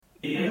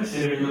The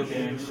Immaterial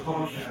Games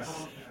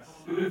Podcast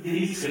with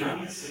these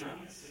guys.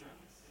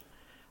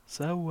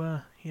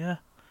 So, yeah,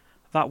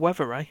 that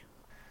weather, eh?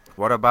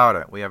 What about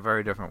it? We have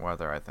very different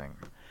weather, I think.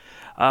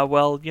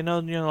 Well,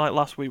 like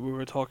last week we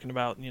were talking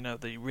about,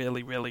 the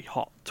really, really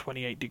hot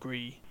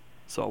 28-degree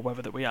sort of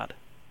weather that we had.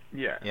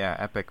 Yeah. Yeah,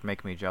 epic,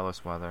 make me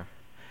jealous weather.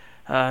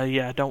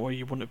 Yeah, don't worry,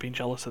 you wouldn't have been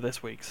jealous of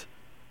this week's.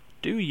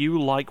 Do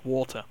you like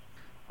water?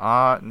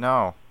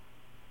 No.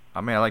 I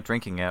mean, I like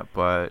drinking it,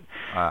 but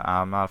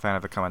I'm not a fan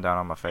of it coming down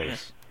on my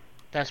face.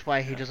 That's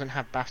why he doesn't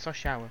have baths or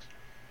showers.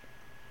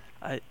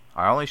 I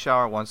only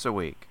shower once a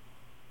week.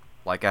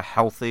 Like a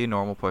healthy,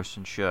 normal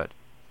person should.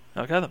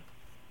 Okay then.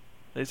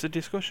 It's a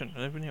discussion.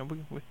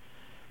 We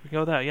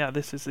go there. Yeah,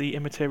 this is the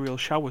Immaterial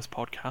Showers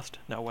podcast.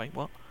 No, wait,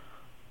 what?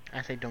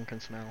 I say Duncan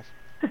smells.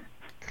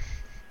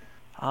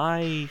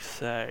 I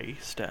say,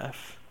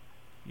 Steph,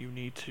 you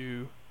need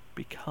to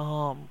be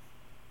calm.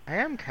 I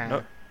am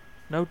calm.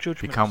 No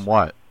judgments. Become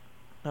what?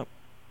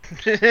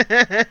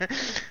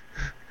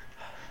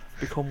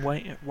 Become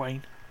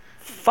Wayne.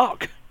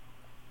 Fuck!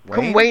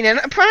 Come Wayne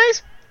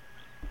Enterprise?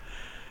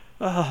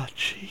 Oh,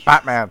 jeez.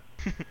 Batman!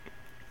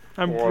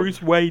 I'm What?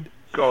 Bruce Wayne.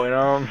 Going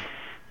on.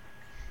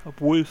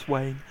 Bruce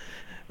Wayne.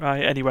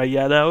 Right, anyway,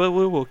 yeah, no,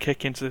 we'll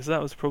kick into this.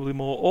 That was probably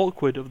more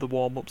awkward of the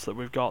warm-ups that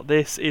we've got.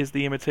 This is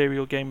the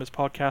Immaterial Gamers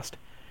podcast.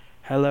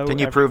 Hello, Can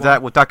you everyone. prove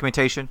that with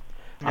documentation?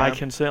 I Yeah.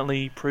 can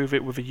certainly prove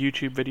it with a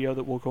YouTube video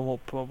that will come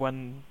up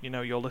when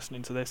you're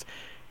listening to this,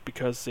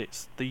 because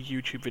it's the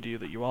YouTube video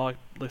that you are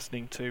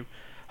listening to.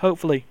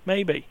 Hopefully,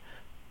 maybe.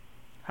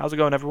 How's it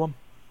going, everyone?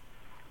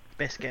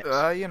 Biscuits.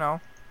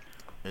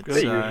 It's,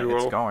 Good. Usual.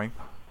 it's going.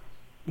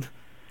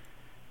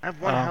 I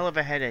have one hell of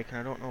a headache and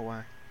I don't know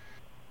why.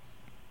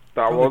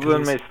 That Probably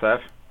wasn't 'cause me,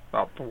 Steph.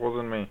 That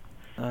wasn't me.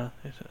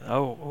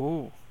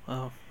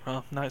 Well,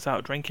 nights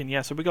out drinking.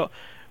 Yeah, so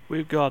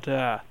we've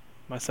got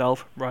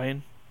myself,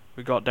 Ryan.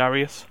 We've got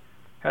Darius.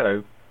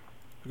 Hello.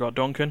 We've got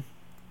Duncan.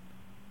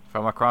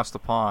 From across the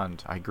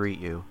pond, I greet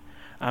you.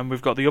 And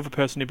we've got the other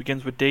person who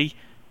begins with D.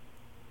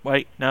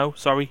 Wait, no,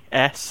 sorry,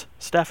 S.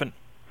 Stefan.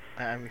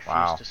 I refuse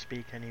Wow. to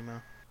speak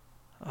anymore.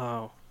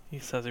 Oh, he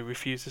says he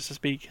refuses to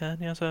speak.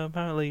 Yeah, so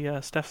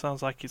apparently Steph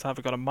sounds like he's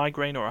either got a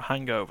migraine or a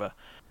hangover.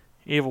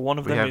 Either one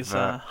of We them have, is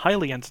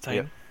highly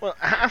entertaining. Well,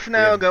 half an We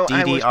hour have ago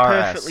I was DDRS.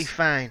 perfectly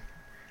fine.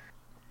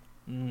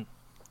 Mm.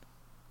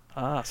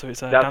 So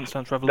it's a That's- Dance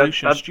Dance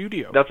Revolution that-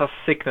 studio. That's a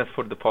sickness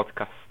for the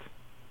podcast.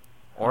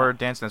 Or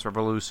Dance Dance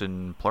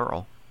Revolution,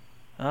 plural.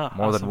 More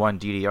than awesome. one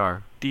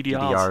DDR.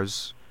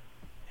 DDRs.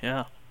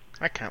 Yeah.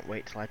 I can't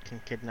wait till I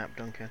can kidnap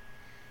Duncan.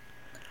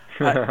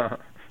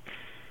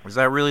 Is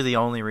that really the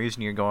only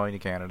reason you're going to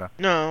Canada?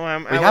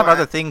 No, We have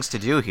other things to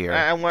do here.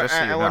 I want just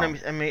so you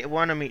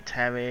know. to meet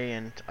Terry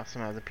and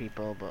some other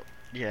people, but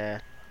yeah,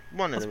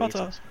 one of the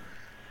reasons.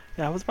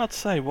 Yeah, I was about to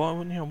say, what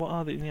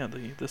are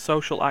the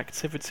social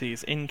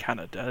activities in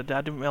Canada? I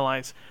didn't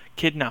realise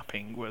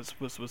kidnapping was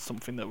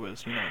something that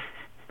was,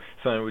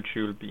 Something which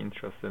you'll be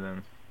interested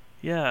in.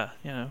 yeah,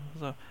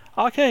 so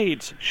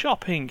arcades,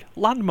 shopping,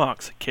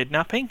 landmarks,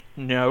 kidnapping?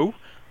 No.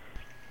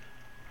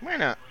 Why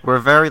not? We're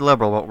very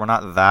liberal, but we're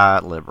not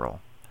that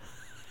liberal.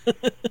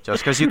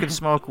 Just because you can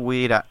smoke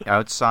weed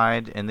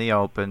outside in the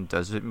open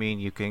doesn't mean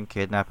you can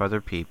kidnap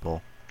other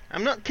people.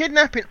 I'm not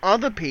kidnapping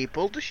other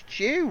people, just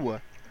you.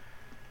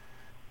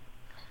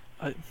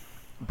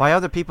 By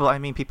other people, I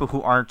mean people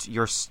who aren't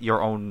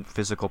your own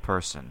physical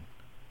person.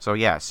 So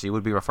yes, you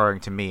would be referring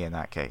to me in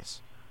that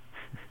case.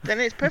 Then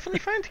it's perfectly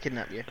fine to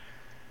kidnap you.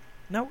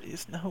 No,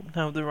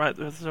 they're right.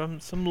 There's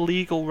some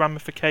legal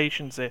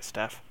ramifications here,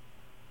 Steph.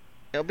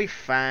 It'll be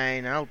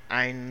fine. I'll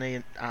iron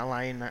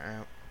that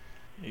out.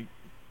 You-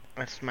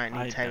 I just might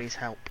I- need Terry's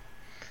help.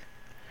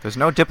 There's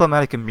no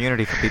diplomatic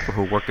immunity for people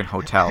who work in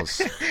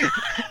hotels.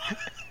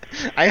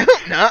 I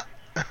hope not.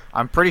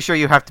 I'm pretty sure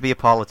you have to be a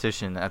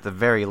politician at the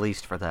very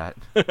least for that.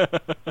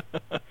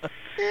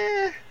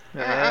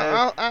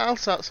 I'll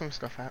sort some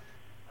stuff out.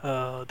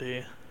 Oh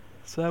dear.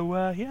 So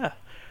yeah.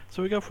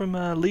 So we go from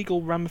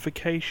legal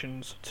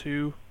ramifications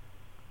to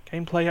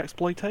gameplay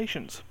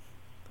exploitations.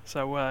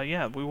 So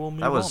yeah, we will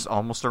move That was on.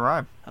 almost a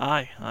rhyme.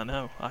 I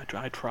know.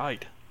 I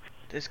tried.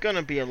 There's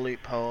gonna be a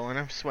loophole, and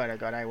I swear to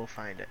God, I will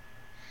find it.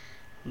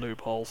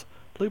 Loopholes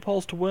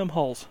to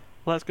wormholes.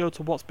 Let's go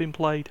to what's been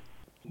played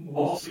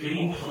What's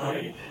being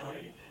played?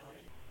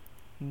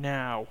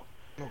 now.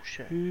 Oh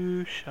shit!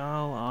 Who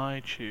shall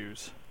I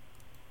choose?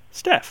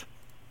 Steph.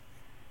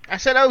 I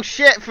said, "Oh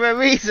shit" for a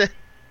reason.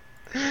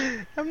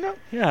 I'm not.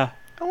 Yeah.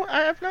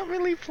 I have not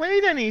really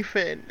played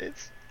anything.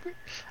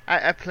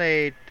 I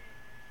played.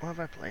 What have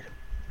I played?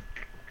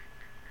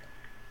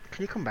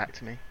 Can you come back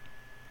to me?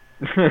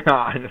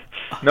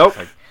 Nope.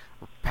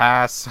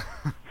 Pass.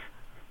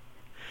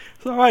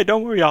 It's alright,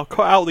 don't worry, I'll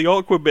cut out the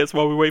awkward bits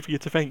while we wait for you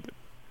to think.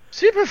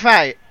 Super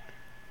fight.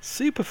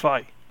 Super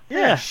fight.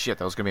 Yeah. Shit,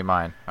 that was gonna be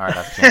mine. Alright,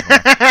 I have to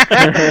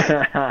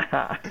change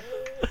mine.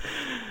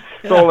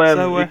 Stolen.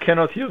 so, You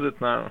cannot use it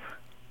now.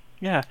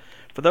 Yeah.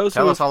 For those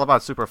Tell who us have, all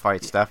about Super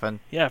Fight, Stefan.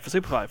 yeah, for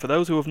Super Fight. For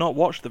those who have not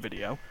watched the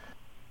video,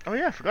 Oh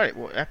yeah, I forgot it.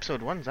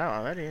 Episode 1's out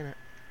already, isn't it?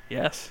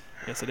 yes.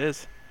 Yes, it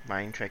is.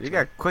 Mind tricks. You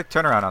got quick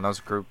turnaround on those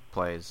group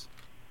plays.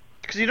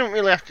 Because you don't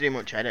really have to do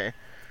much editing.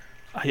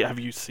 Have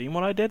you seen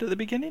what I did at the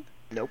beginning?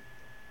 Nope.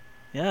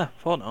 Yeah,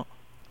 thought not.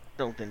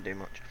 Didn't do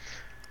much.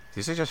 Did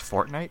you say just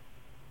Fortnite?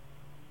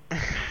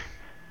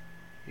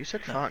 You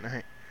said No.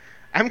 Fortnite.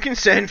 I'm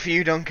concerned for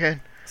you,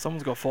 Duncan.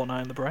 Someone's got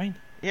Fortnite in the brain.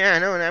 Yeah, I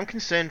know, and I'm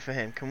concerned for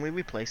him. Can we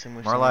replace him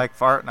with More someone? like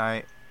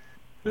Fortnite.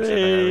 We say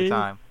that every Hey.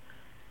 time.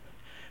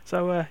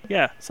 So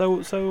yeah,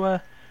 so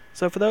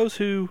for those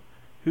who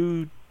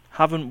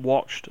haven't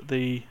watched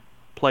the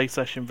play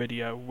session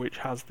video, which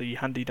has the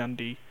handy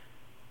dandy,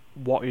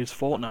 what is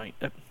Fortnite?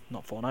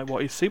 Not Fortnite.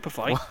 What is Super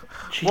Fight?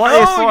 Jeez. What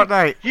is Oh,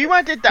 Fortnite? You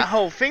added that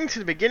whole thing to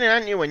the beginning,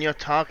 hadn't you, when you're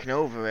talking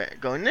over it?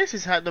 Going, this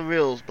is how the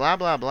rules, blah,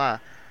 blah, blah.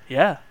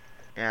 Yeah,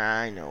 Yeah,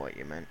 I know what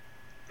you meant.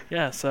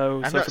 yeah.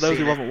 So I've so not for those who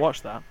seen it. haven't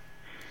watched that,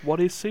 what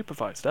is Super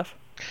Fight, Steph?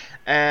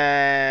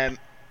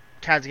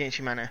 Cards Against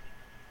Humanity.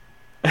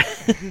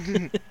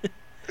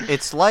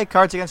 It's like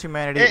Cards Against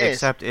Humanity, It is.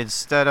 except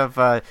instead of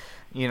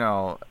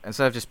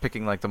instead of just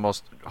picking like the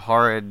most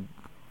horrid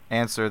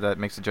answer that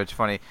makes the judge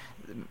funny,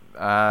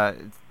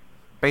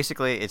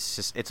 basically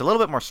it's a little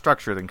bit more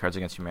structured than Cards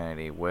Against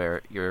Humanity,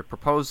 where you're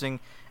proposing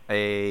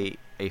a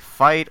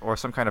fight or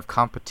some kind of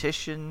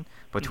competition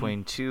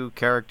between two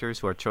characters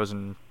who are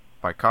chosen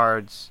by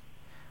cards.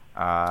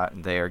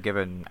 They are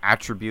given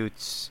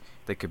attributes.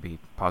 They could be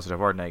positive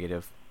or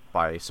negative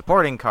by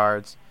supporting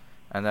cards,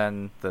 and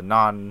then the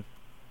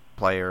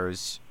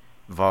non-players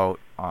vote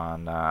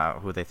on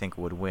who they think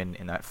would win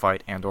in that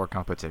fight and or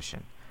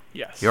competition.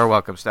 Yes. You're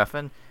welcome,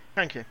 Stefan.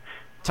 Thank you.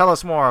 Tell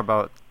us more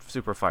about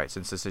Super Fight,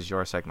 since this is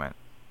your segment.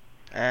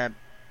 My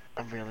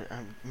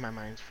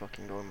mind's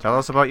fucking going. Tell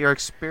us about your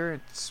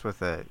experience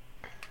with it.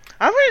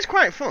 I think it's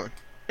quite fun.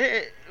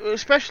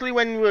 Especially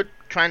when we're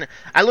trying to...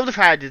 I love the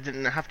fact I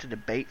didn't have to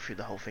debate through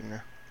the whole thing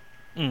there.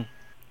 Mm.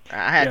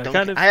 I had Yeah, Duncan.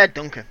 kind of- I had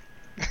Duncan.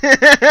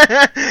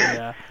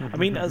 Yeah. I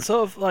mean,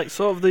 sort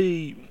of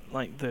the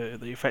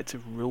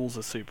effective rules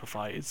of Super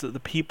Fight is that the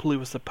people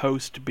who are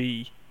supposed to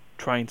be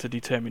trying to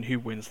determine who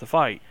wins the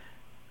fight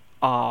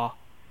are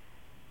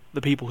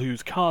the people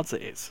whose cards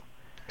it is.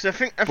 Because I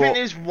think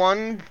there's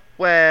one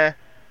where...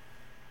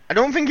 I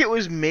don't think it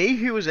was me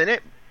who was in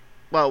it.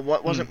 Well,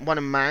 what wasn't one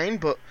of mine,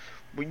 but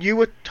you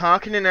were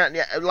talking, and at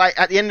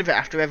the end of it,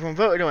 after everyone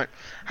voted, I went,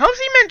 how's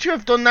he meant to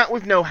have done that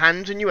with no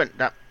hands? And you went,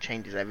 that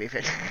changes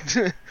everything.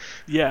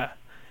 Yeah.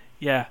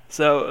 Yeah.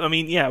 So I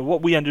mean, yeah,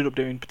 what we ended up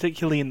doing,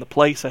 particularly in the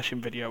play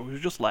session video, was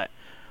just let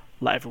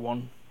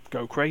everyone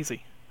go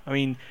crazy. I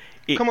mean,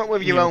 it Come up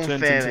with your own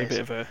turns into a theories. bit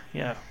of a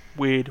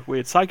weird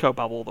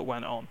psychobabble that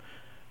went on,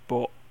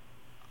 but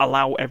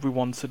allow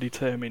everyone to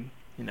determine,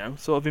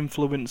 sort of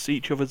influence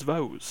each other's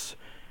votes.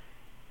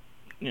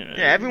 Yeah,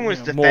 everyone's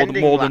more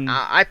defending. than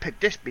I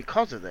picked this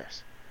because of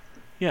this.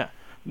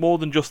 more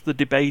than just the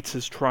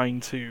debaters trying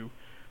to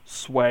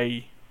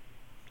sway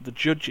the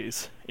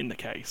judges in the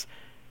case.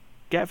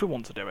 Get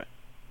everyone to do it.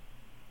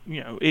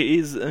 It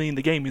is. I mean,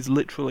 the game is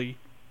literally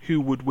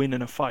who would win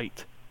in a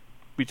fight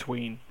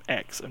between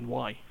X and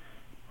Y.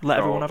 Let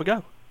everyone have a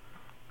go.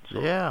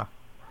 Yeah.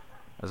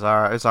 It's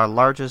our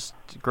largest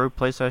group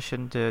play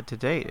session to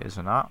date, is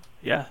it not?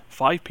 Yeah,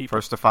 5 people.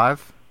 First to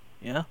 5?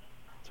 Yeah.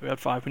 So we had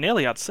 5. We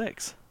nearly had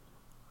 6.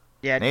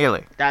 Yeah,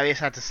 Nearly. Darius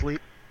had to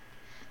sleep.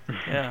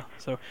 Yeah.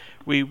 So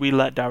we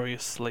let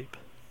Darius sleep.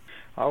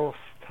 I was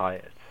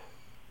tired.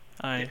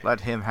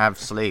 Let him have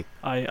sleep.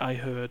 I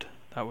heard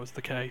that was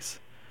the case.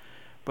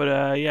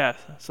 But yeah.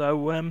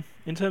 So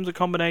in terms of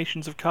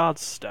combinations of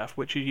cards, Steph,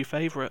 which is your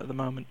favourite at the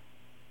moment?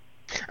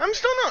 I'm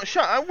still not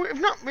sure. I've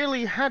not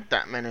really had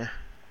that many.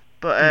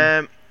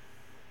 But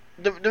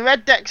the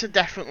red decks are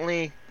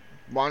definitely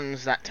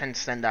ones that tend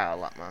to stand out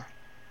a lot more.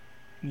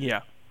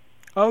 Yeah.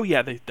 Oh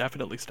yeah, they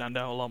definitely stand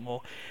out a lot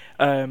more.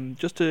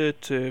 Just to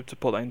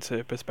put that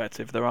into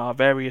perspective, there are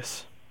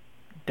various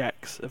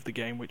decks of the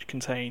game which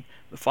contain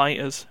the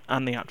fighters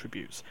and the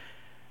attributes.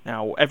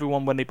 Now,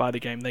 everyone, when they buy the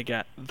game, they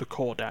get the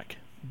core deck,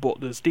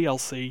 but there's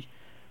DLC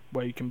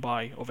where you can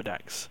buy other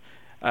decks,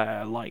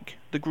 like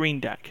the green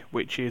deck,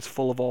 which is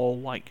full of all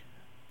like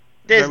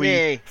very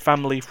Disney.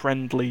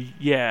 family-friendly,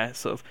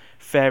 sort of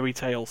fairy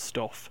tale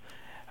stuff.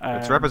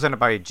 It's represented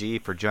by a G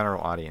for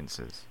general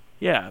audiences.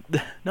 Yeah,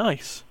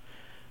 nice,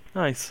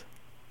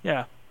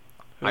 yeah.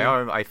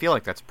 I feel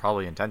like that's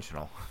probably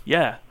intentional.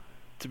 Yeah,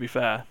 to be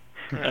fair.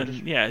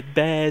 And yeah,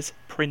 bears,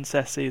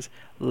 princesses,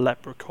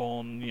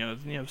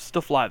 leprechaun,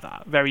 stuff like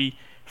that. Very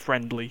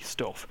friendly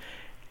stuff.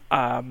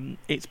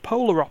 Its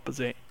polar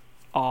opposite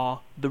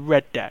are the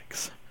red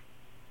decks.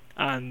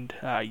 And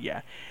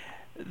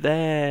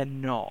they're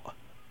not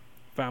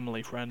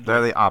family friendly.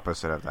 They're the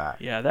opposite of that.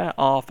 Yeah, they're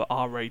R for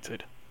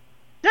R-rated.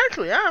 They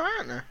actually are,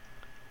 aren't they?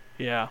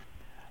 Yeah.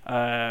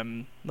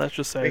 Let's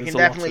just say We there's can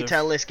a lot definitely of,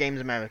 tell this game's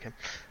American.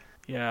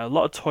 Yeah, a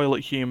lot of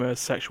toilet humour,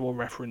 sexual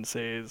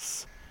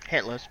references,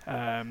 Hitler's.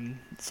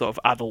 sort of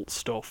adult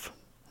stuff.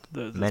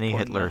 That's Many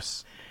put in there.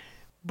 Hitlers.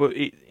 But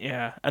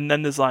and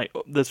then there's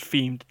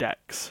themed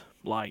decks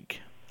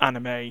like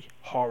anime,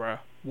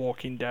 horror,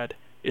 Walking Dead,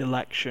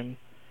 Election,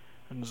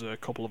 and there's a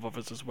couple of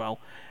others as well.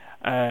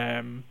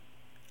 And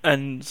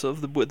sort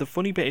of the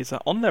funny bit is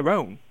that on their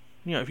own,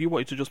 if you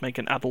wanted to just make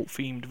an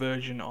adult-themed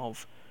version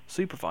of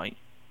Super Fight,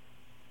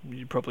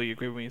 you'd probably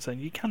agree with me in saying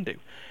you can do.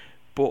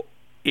 But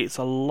it's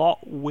a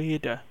lot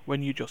weirder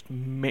when you just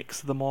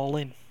mix them all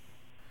in.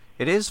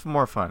 It is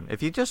more fun.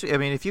 If you just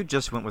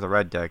went with a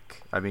red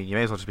deck, you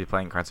may as well just be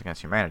playing Cards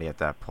Against Humanity at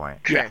that point.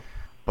 Yeah.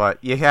 But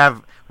you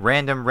have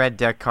random red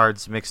deck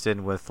cards mixed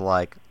in with,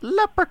 like,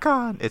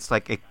 Leprechaun. It's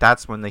like,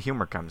 that's when the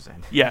humor comes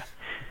in. Yeah.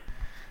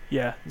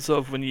 Yeah. Sort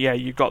of when,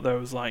 you've got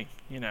those, like,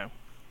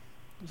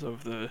 sort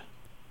of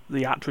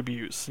the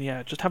attributes.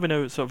 Yeah, just having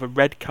a sort of a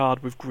red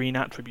card with green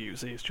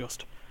attributes is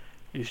just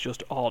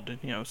odd.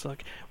 It's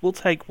like, we'll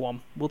take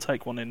one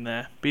in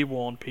there. Be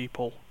warned,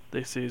 people.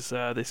 This is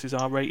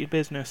R-rated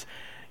business.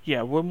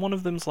 Yeah, when one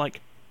of them's like,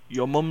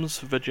 your mum's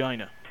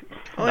vagina.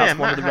 Oh, That's yeah,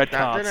 one Matt of the had red that,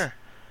 cards. didn't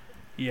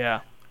Yeah.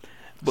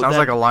 But Sounds then,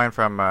 like a line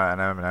from an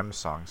Eminem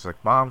song. It's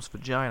like, Mom's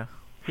vagina.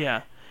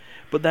 Yeah.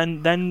 But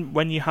then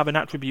when you have an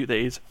attribute that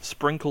is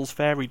sprinkles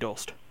fairy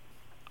dust,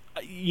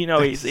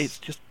 it's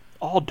just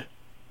odd.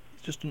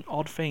 It's just an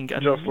odd thing.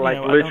 And, Just like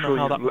I don't know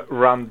how literally that...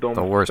 random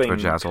The worst thing.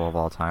 vajazzle of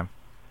all time.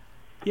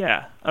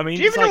 Yeah, I mean...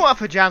 Do you it's even know like,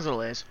 what a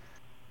vajazzle is?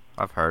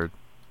 I've heard.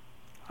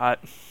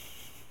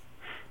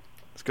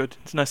 It's good.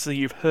 It's nice that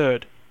you've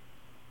heard.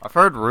 I've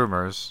heard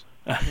rumors.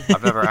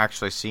 I've never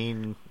actually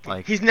seen,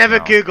 like... He's never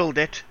Googled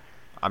it.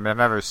 I've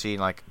never seen,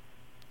 like,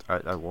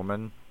 a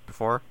woman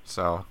before,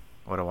 so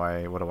what do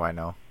I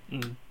know?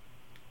 Mm.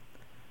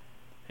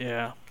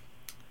 Yeah.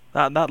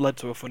 That led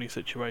to a funny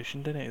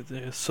situation, didn't it?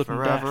 The sudden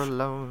Forever death.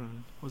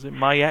 alone. Was it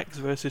My Ex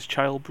versus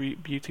Child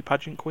Beauty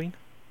Pageant Queen?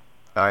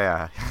 Oh,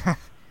 yeah.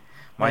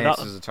 My Yeah,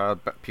 ex is a child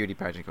beauty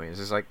pageant queen. It's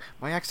just like,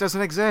 my ex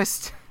doesn't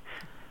exist!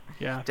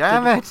 Yeah.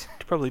 Damn it!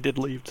 It probably did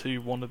lead to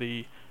one of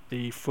the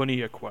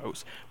funnier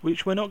quotes,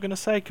 which we're not going to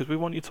say because we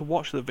want you to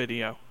watch the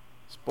video.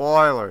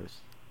 Spoilers!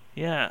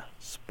 Yeah,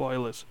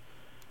 spoilers.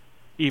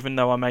 Even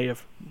though I may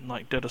have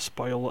did a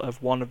spoil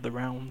of one of the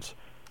rounds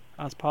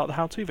as part of the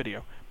how-to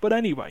video. But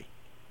anyway,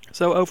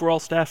 so overall,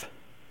 Steph,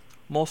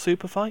 more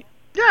Super Fight?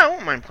 Yeah, I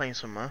won't mind playing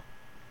some more.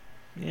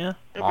 Yeah,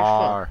 It'll be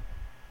fun.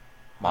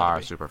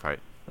 Mar super fight.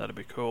 that'd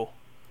be cool.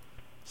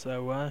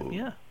 So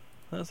yeah,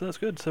 that's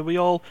good. So we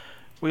all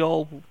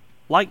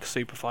like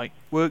Super Fight,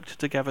 worked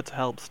together to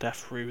help Steph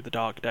through the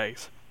dark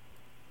days.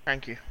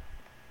 Thank you.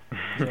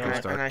 So,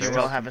 And I You're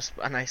still have a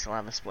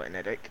splitting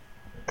headache.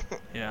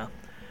 yeah,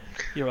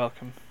 you're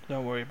welcome.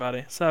 Don't worry about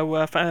it.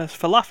 So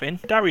for laughing,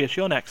 Darius,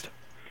 you're next.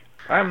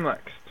 I'm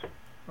next.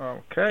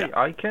 Okay, Yeah.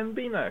 I can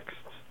be next.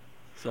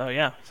 So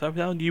yeah, so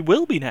you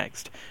will be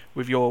next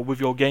with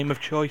your game of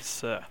choice,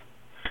 sir.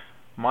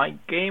 My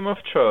game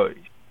of choice,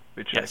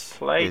 which Yes. I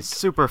played, Is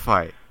super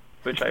fight.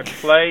 which I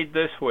played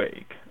this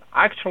week.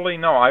 Actually,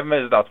 no, I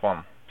missed that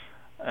one.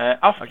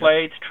 I've Okay.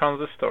 played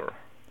Transistor.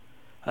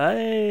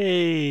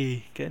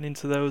 Hey, getting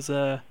into those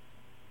Yeah,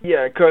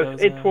 because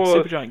it was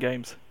Supergiant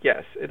games.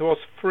 yes, it was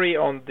free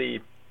on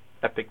the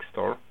Epic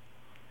Store.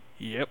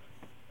 Yep.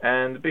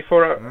 And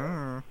before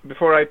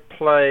I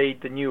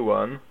played the new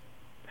one,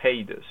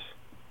 Hades,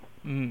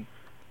 I'm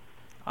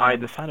I a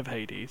just- fan of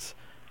Hades.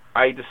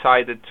 I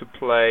decided to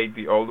play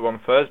the old one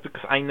first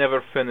because I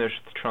never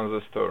finished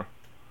Transistor.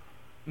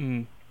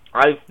 Mm.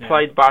 I've Yeah.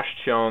 played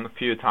Bastion a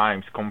few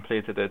times,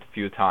 completed it a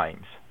few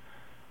times.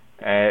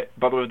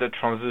 But with the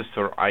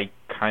Transistor, I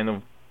kind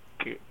of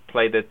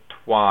played it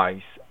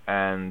twice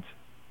and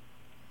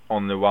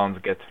only once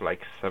get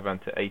like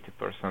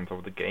 70-80%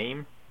 of the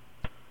game.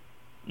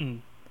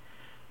 Mm.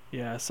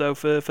 Yeah. So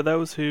for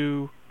those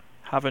who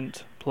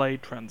haven't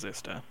played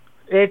Transistor,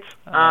 It's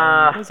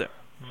what is it?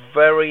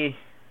 very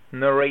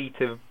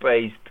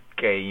narrative-based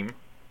game.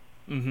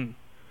 Mm-hmm.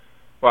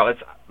 Well,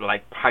 it's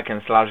like hack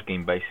and slash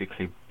game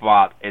basically,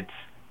 but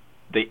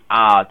they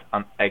add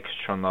an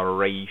extra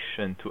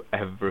narration to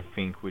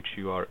everything what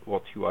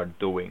you are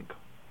doing.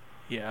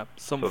 Yeah,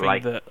 something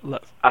like- that.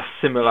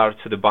 Similar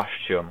to the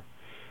Bastion.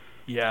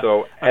 Yeah.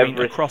 So I mean,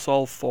 every across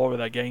all 4 of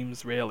their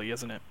games, really,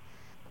 isn't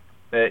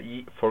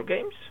it? 4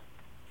 games?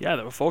 Yeah,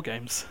 there were 4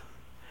 games.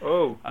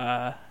 Oh,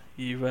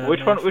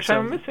 which one? Which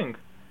I'm missing?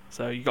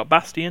 So you got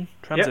Bastion,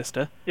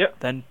 Transistor, Yeah.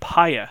 then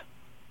Pyre.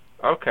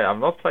 Okay, I've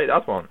not played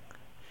that one.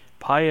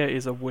 Pyre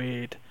is a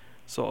weird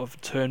sort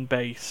of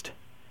turn-based,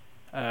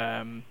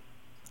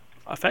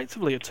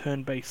 effectively a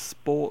turn-based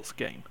sports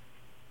game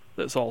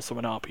that's also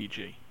an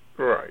RPG.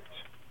 Right.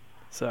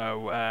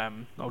 So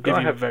I'll give Go you a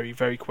ahead. very,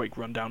 very quick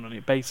rundown on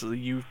it. Basically,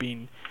 you've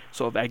been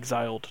sort of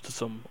exiled to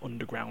some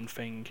underground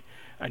thing,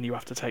 and you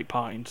have to take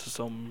part into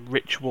some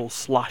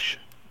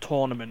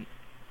ritual/tournament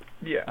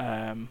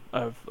Yeah.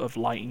 of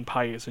lighting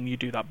pyres, and you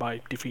do that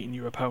by defeating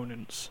your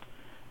opponents,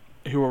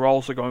 who are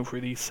also going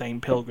through these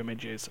same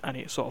pilgrimages, and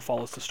it sort of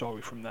follows the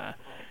story from there.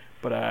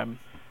 But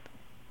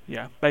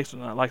yeah, based on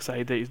that, like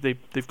I say,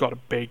 they've got a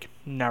big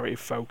narrative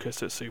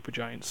focus at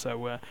Supergiant.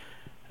 So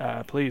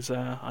please,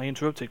 I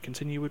interrupted.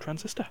 Continue with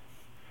Transistor.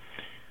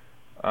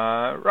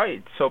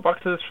 Right. So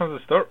back to the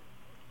Transistor.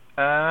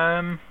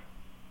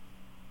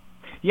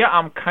 Yeah,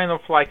 I'm kind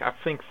of like I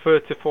think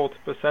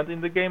 30-40%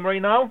 in the game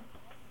right now.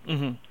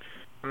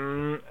 Mm-hmm.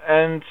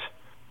 And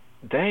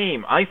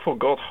damn, I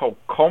forgot how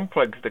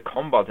complex the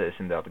combat is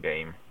in that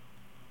game.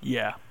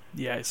 Yeah,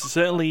 it's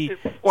certainly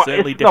Well,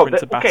 certainly it's, no, different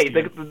to Bastion.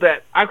 okay,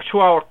 the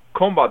actual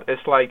combat is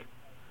like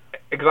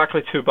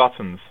exactly 2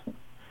 buttons,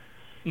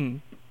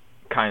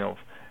 kind of.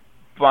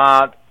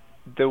 But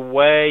the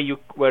way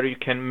where you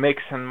can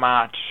mix and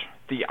match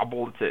the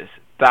abilities,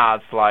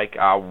 that's like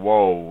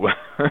whoa.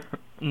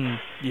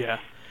 Yeah.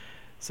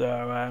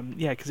 So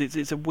because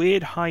it's a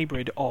weird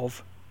hybrid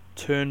of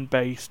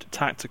turn-based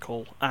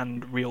tactical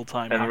and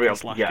real-time hack and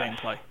slash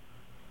gameplay.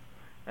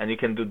 And you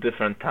can do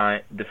different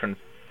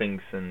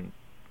things in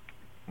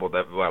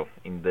whatever. Well,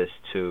 in this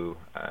too.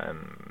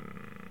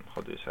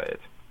 How do you say it?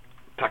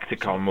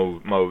 Tactical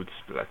modes,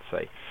 let's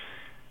say.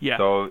 Yeah.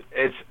 So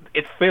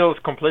it feels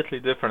completely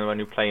different when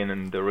you play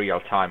in the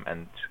real time,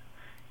 and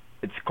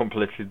it's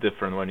completely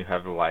different when you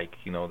have like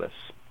this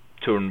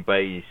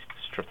turn-based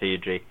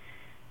strategy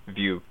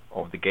view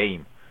of the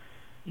game.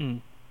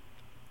 And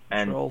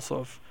they're all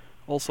sort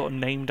of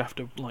named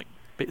after like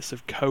bits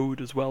of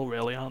code as well,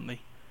 really, aren't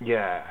they?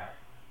 Yeah.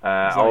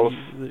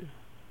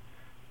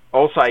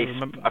 Also,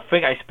 I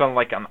think I spent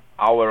like an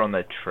hour on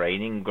the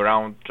training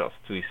ground just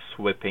to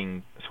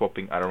swapping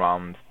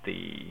around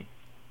the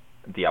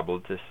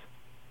abilities,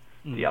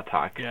 the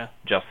attack,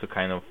 just to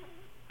kind of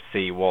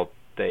see what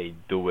they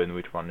do and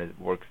which one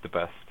works the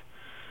best.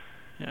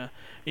 Yeah. I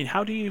mean,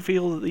 how do you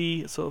feel that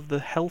the sort of the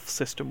health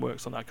system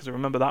works on that? Because I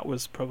remember that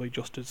was probably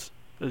just as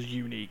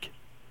unique.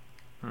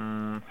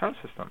 Health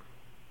system.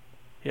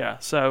 Yeah.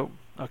 So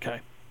okay,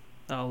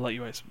 I'll let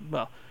you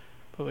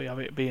probably have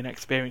it being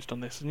experienced on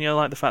this, and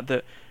like the fact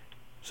that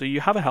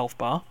you have a health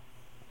bar.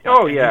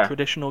 Like any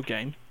traditional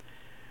game,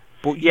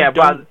 but you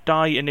don't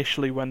die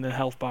initially when the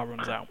health bar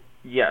runs out.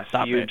 Yes,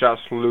 you're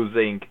just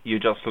losing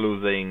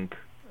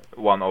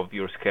one of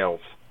your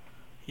skills.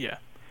 Yeah.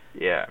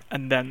 Yeah.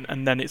 And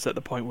then it's at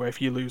the point where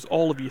if you lose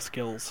all of your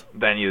skills,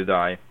 then you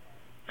die.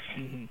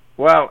 Mm-hmm.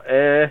 Well,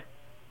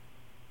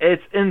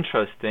 it's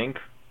interesting.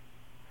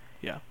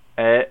 Yeah.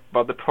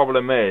 But the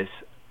problem is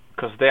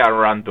because they are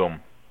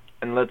random,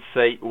 and let's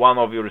say one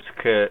of your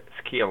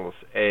skills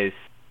is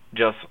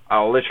just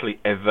literally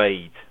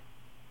evade,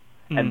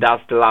 and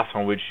that's the last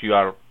one which you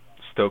are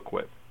stuck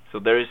with. So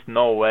there is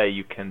no way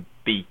you can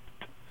beat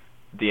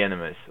the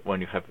enemies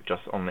when you have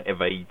just only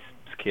evade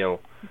skill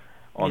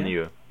on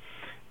you.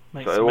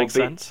 Makes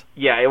sense.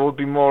 Yeah, it would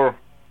be more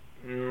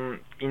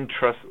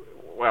interesting.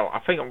 Well, I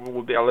think it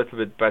would be a little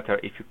bit better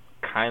if you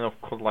kind of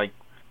could like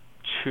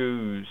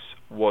choose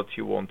what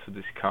you want to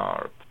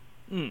discard.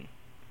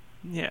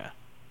 Yeah.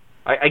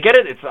 I get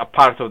it. It's a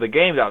part of the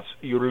game that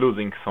you're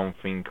losing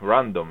something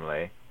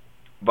randomly,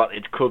 but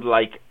it could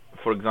like,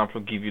 for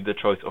example, give you the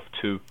choice of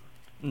 2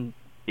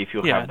 if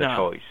you have the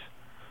choice.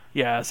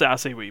 Yeah, I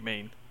see what you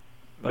mean.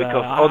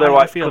 Because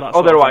I feel that's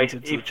otherwise,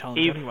 if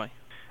challenge anyway.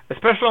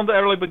 Especially on the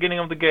early beginning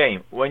of the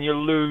game, when you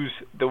lose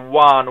the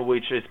one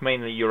which is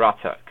mainly your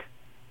attack,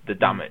 the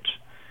damage,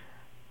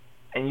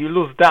 and you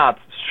lose that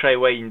straight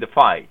away in the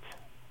fight,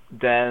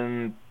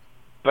 then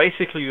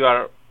basically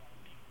you're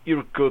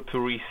good to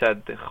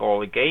reset the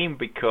whole game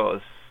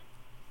because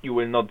you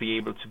will not be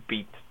able to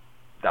beat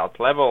that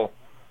level,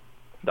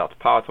 that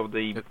part of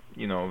the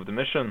of the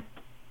mission.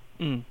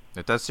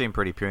 It does seem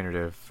pretty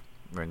punitive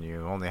when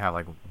you only have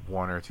like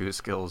 1 or 2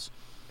 skills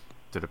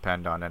to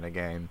depend on in a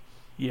game.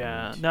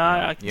 Yeah, and, no,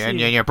 I can see. And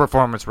your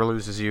performance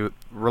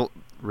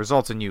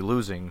results in you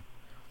losing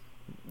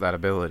that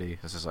ability.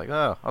 It's just like,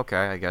 oh,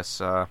 okay, I guess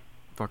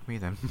fuck me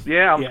then.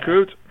 Yeah, I'm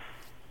screwed.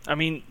 I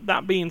mean,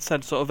 that being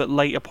said, sort of at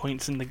later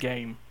points in the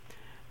game,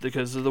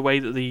 because of the way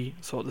that the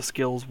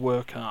skills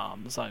work,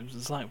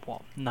 there's like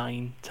what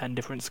 9, 10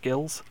 different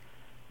skills.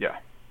 Yeah.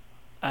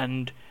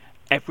 And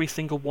every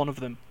single one of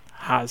them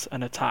has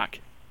an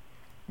attack.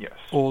 Yes.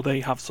 Or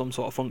they have some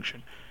sort of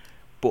function.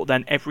 But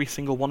then every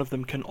single one of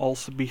them can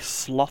also be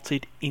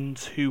slotted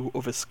into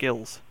other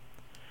skills.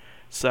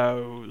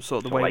 So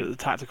the way like that the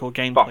tactical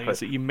gameplay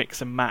is that you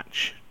mix and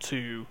match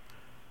to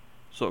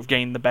sort of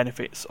gain the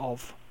benefits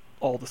of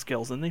all the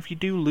skills. And if you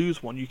do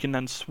lose one, you can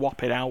then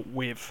swap it out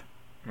with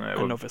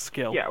another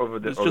skill. Yeah, over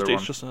the it's other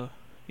just one.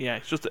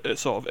 It's just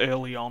sort of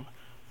early on.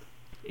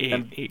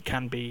 It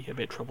can be a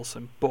bit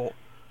troublesome, but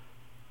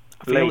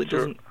I feel it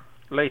doesn't.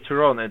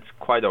 Later on, it's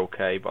quite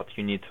okay, but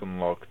you need to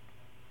unlock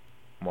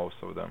most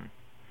of them.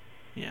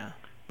 Yeah.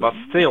 But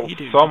still,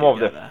 some of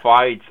the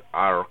fights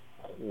are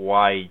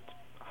quite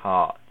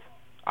hard.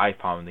 I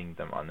finding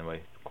them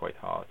anyway quite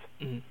hard.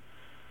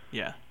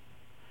 Yeah.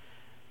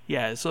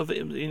 Yeah, so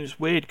it's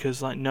weird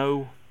because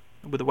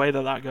with the way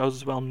that goes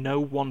as well, no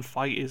one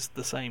fight is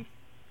the same.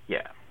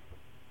 Yeah.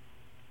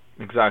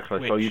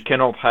 Exactly. So you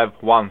cannot have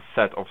one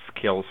set of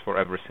skills for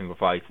every single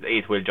fight.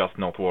 It will just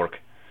not work.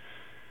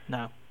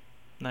 No,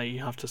 you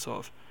have to sort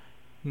of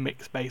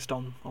mix based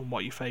on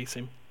what you're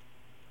facing.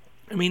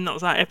 I mean,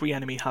 that's like every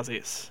enemy has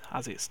its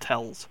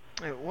tells.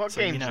 What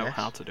so game you know is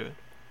how to do it.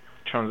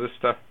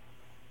 Transistor.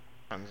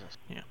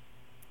 Yeah.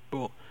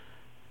 But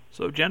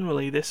so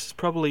generally, this is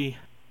probably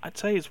I'd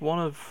say it's one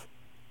of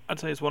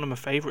my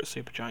favourite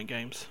Supergiant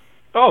games.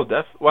 Oh,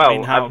 that's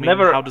well. I've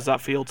never. How does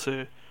that feel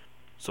to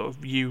sort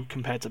of you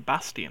compared to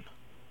Bastion?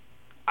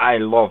 I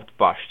loved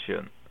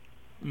Bastion,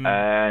 Mm.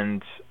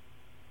 and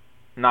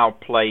now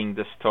playing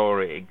the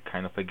story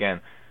kind of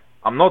again.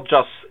 I'm not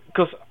just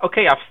because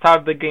okay, I've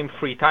started the game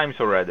 3 times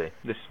already.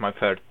 This is my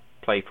third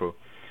playthrough.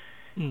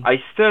 Mm.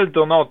 I still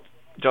do not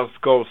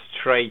just go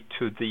straight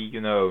to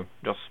the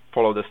just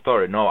follow the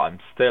story. No, I'm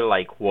still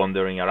like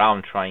wandering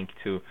around trying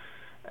to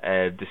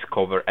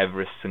discover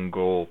every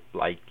single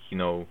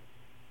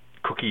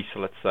cookies,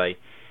 let's say,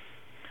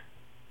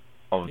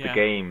 of the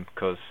game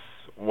because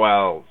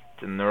well,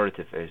 the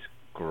narrative is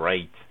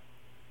great.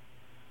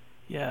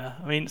 Yeah,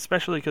 I mean,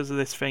 especially because of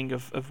this thing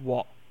of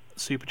what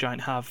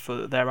Supergiant have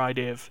for their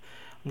idea of,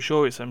 I'm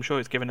sure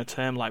it's given a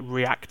term like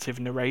reactive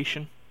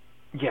narration.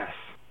 Yes.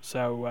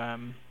 So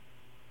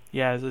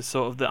yeah, there's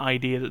sort of the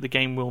idea that the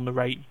game will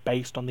narrate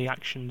based on the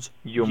actions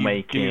you're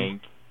making,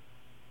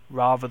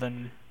 rather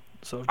than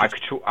sort of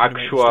actual.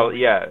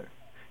 Yeah.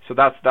 So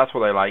that's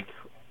what I like.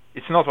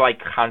 It's not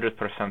like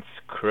 100%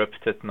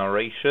 scripted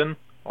narration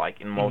like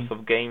in most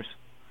of games.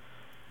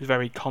 It's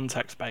very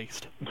context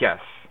based.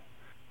 Yes.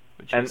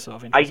 Which is sort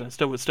of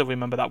interesting. I still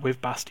remember that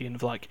with Bastion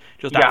of like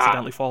just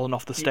accidentally falling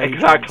off the stage.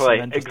 Exactly.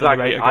 And then just the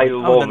narrator I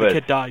going, love and then the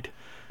kid died.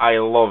 I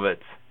love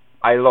it.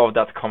 I love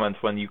that comment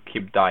when you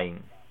keep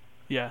dying.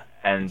 Yeah.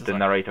 And the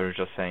narrator is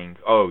just saying,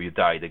 "Oh, you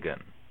died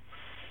again.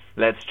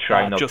 Let's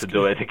try not to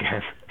do it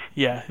again."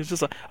 Yeah, it's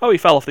just like, "Oh, he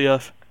fell off the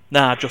earth."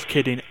 Nah, just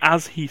kidding.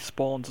 As he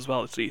spawns as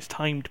well, it's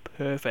timed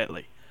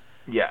perfectly.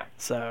 Yeah.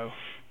 So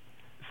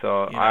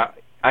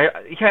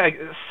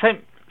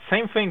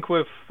same thing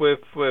with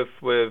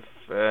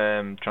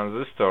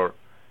Transistor.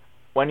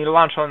 When you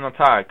launch an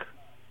attack,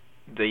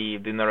 the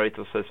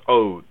narrator says,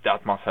 "Oh,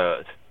 that must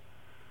hurt."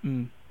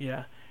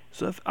 Yeah.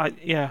 So I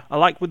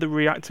like with the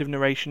reactive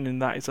narration in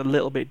that it's a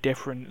little bit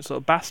different. So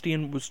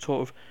Bastion was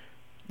sort of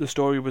the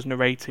story was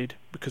narrated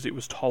because it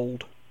was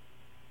told.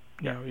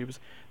 You know, it was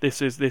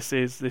this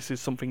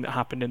is something that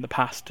happened in the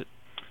past.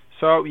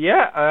 So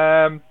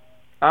yeah,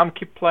 I'm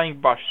keep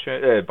playing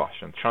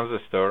Bastion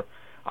Transistor.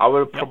 I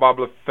will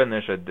probably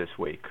finish it this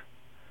week.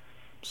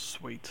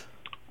 Sweet.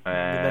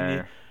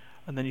 And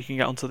then you can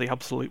get onto the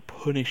absolute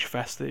punish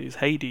fest that is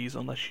Hades,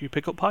 unless you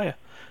pick up Pyre.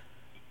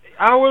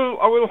 I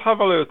will have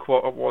a look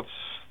what's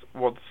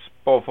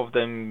both of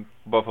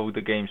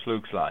the games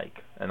looks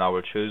like, and I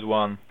will choose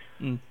one.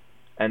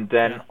 And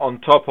then on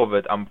top of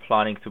it, I'm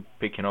planning to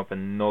picking up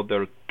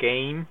another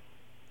game,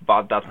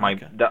 but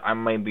that I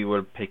maybe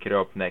will pick it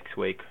up next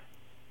week.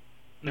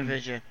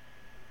 Division.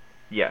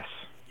 Yes.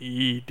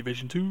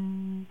 Division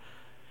 2.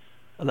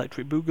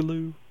 Electric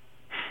Boogaloo.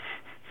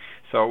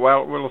 So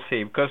well, we'll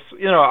see, because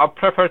I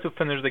prefer to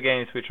finish the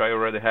games which I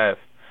already have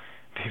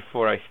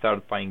before I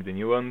start buying the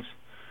new ones.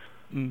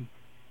 And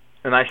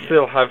I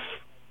still have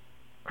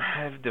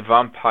the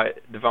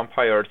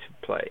vampire to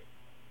play.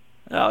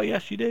 Oh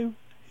yes, you do.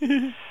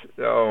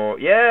 So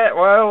yeah,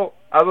 well,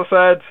 as I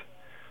said,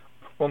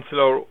 until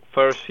our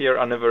first year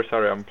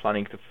anniversary, I'm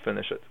planning to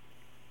finish it.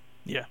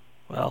 Yeah.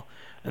 Well,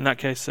 in that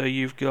case, so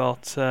you've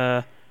got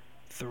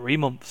 3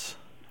 months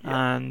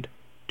and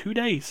 2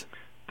 days.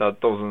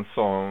 That doesn't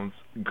sound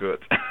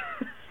good.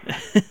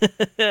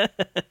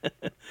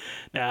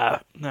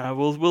 No,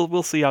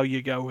 we'll see how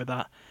you go with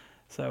that.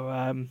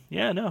 So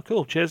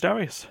cool. Cheers,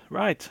 Darius.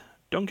 Right,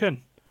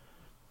 Duncan.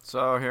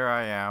 So here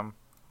I am,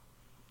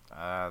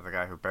 the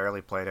guy who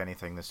barely played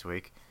anything this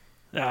week.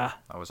 I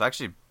was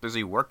actually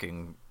busy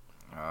working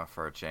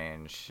for a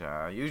change.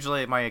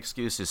 Usually my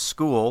excuse is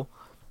school,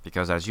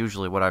 because that's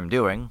usually what I'm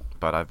doing,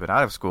 but I've been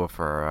out of school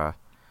for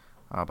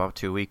about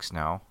 2 weeks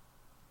now.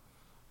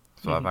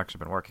 So I've actually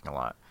been working a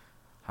lot.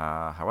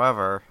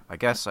 However, I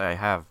guess I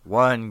have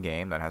one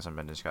game that hasn't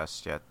been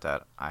discussed yet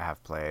that I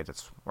have played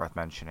that's worth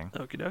mentioning.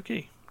 Okie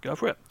dokie. Go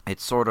for it.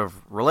 It's sort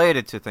of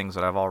related to things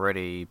that I've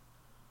already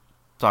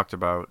talked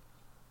about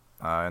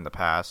in the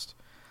past.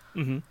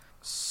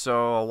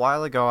 So a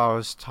while ago I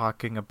was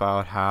talking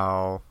about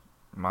how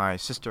my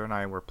sister and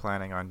I were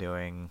planning on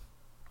doing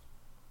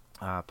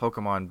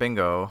Pokemon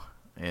Bingo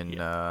in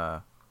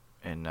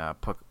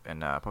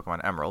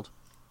Pokemon Emerald.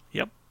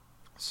 Yep.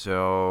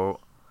 So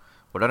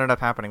what ended up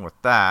happening with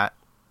that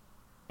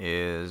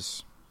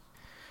is,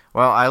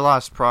 well, I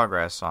lost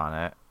progress on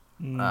it.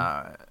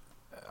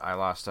 I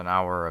lost an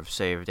hour of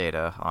save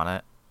data on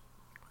it.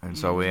 And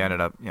so we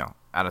ended up,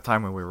 at a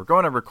time when we were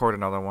going to record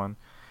another one,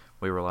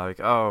 we were like,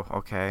 oh,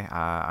 okay,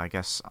 I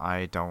guess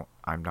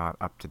I'm not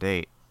up to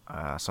date.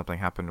 Something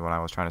happened when I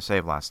was trying to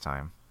save last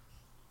time,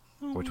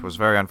 which was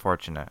very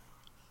unfortunate.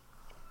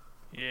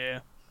 Yeah.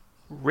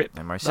 Rip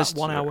and my that sister,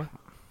 1 hour.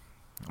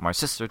 My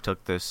sister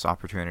took this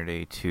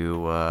opportunity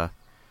to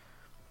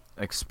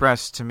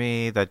express to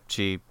me that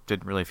she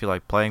didn't really feel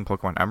like playing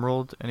Pokemon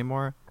Emerald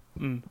anymore.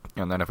 And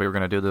then if we were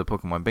going to do the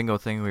Pokemon Bingo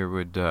thing,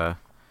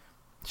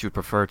 she would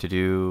prefer to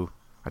do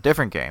a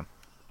different game.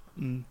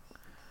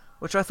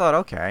 Which I thought,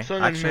 okay.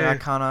 Actually, I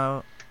kind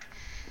of...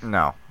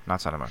 No,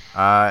 not Sun and Moon.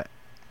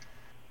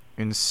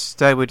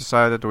 Instead, we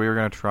decided that we were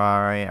going to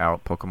try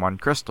out Pokemon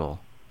Crystal.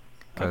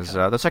 Because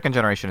Okay. the second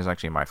generation is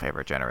actually my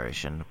favorite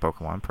generation of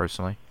Pokemon,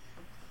 personally.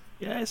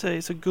 Yeah,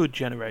 it's a good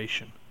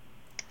generation.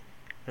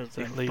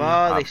 Certainly,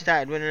 Before they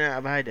started running out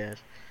of ideas.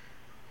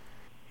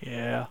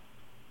 yeah.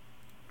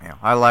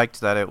 I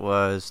liked that it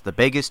was the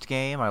biggest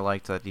game. I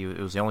liked that it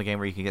was the only game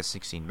where you could get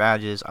 16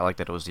 badges. I liked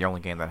that it was the only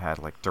game that had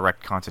like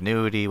direct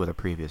continuity with a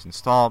previous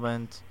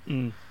installment.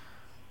 Mm.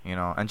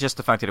 And just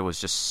the fact that it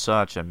was just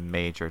such a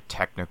major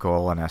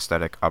technical and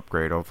aesthetic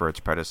upgrade over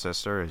its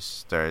predecessor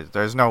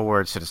there's no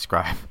words to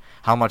describe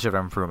how much of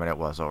an improvement it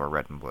was over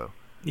Red and Blue.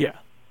 Yeah.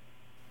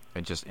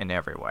 And just in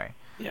every way.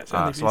 Yeah,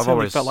 So it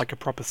certainly felt like a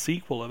proper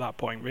sequel at that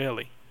point,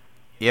 really.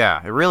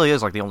 Yeah, it really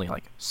is like the only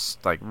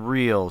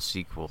real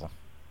sequel.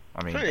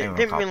 I mean, It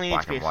didn't really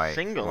need to be a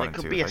single. It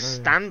could be a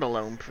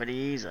standalone pretty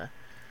easy.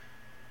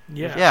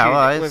 Yeah. Yeah,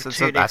 well, with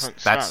two different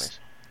stories.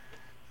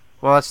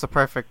 Well, that's the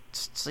perfect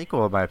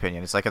sequel, in my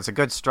opinion. It's like it's a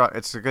good strong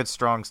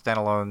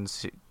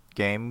standalone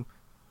game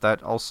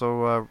that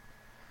also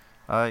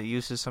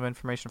uses some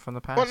information from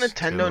the past. What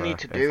Nintendo to, need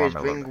to do is inform it a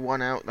little bring bit.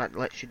 one out that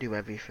lets you do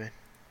everything.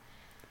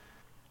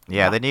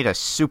 Yeah, they need a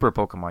super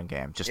Pokemon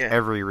game, just Yeah.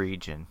 every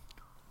region.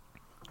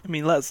 I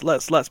mean, let's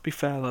be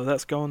fair though.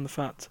 Let's go on the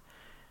fact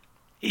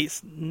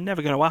it's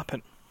never going to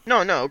happen.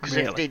 No, because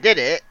if Really? they did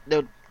it,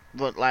 they'll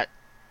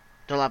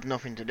have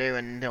nothing to do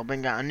and they'll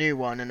bring out a new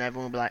one and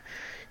everyone will be like,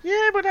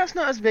 yeah, but that's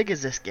not as big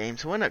as this game,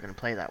 so we're not going to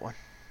play that one.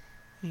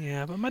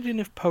 Yeah, but imagine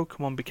if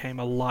Pokemon became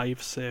a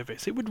live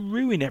service. It would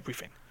ruin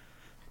everything.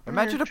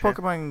 Imagine if true.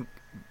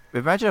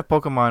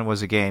 Pokemon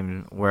was a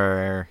game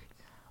where,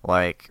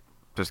 like,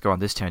 just go on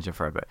this tangent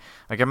for a bit.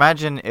 Like,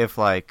 imagine if,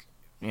 like,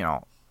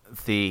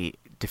 the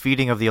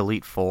defeating of the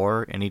Elite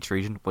Four in each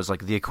region was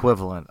like the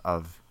equivalent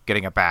of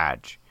getting a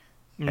badge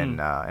in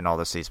all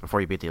the seats before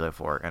you beat the Elite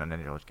Four in an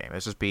individual game. It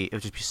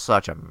would just be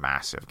such a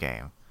massive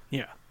game.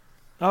 Yeah.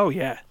 Oh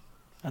yeah.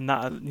 And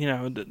that I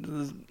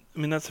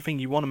mean that's the thing.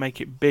 You want to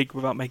make it big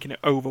without making it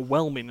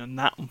overwhelming, and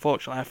that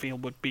unfortunately I feel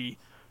would be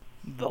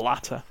the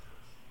latter.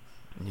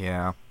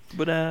 Yeah.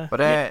 But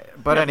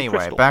Anyway,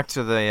 Crystal. back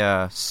to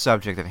the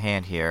subject at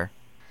hand here.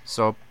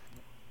 So,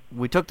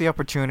 we took the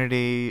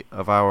opportunity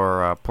of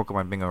our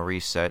Pokemon Bingo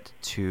reset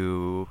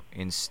to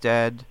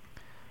instead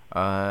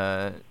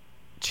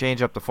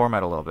change up the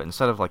format a little bit.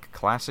 Instead of like a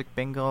classic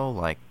bingo,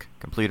 like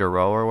complete a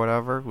row or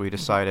whatever, we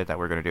decided that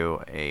we're going to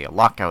do a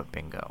lockout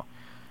bingo.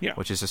 Yeah.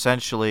 Which is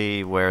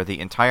essentially where the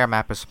entire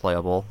map is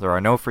playable, there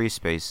are no free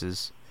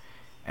spaces,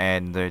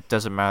 and it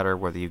doesn't matter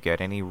whether you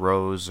get any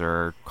rows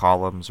or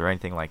columns or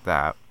anything like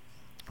that.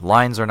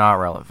 Lines are not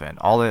relevant.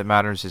 All that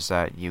matters is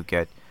that you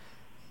get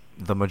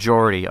the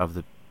majority of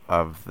the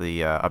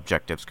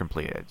objectives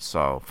completed.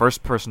 So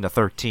first person to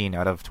 13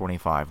 out of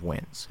 25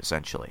 wins,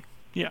 essentially.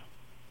 Yeah.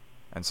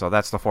 And so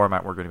that's the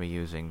format we're going to be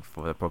using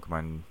for the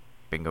Pokemon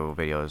Bingo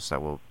videos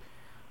that will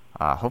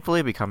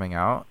hopefully be coming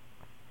out.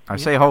 I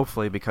say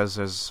hopefully because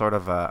there's sort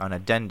of an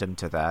addendum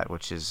to that,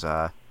 which is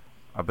a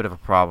bit of a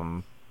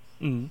problem.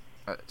 Mm.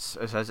 It's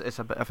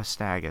a bit of a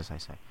snag, as I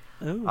say.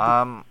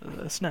 Oh,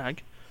 a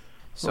snag.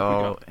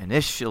 So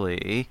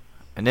initially,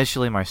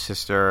 my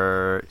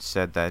sister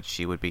said that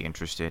she would be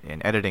interested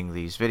in editing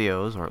these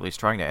videos, or at least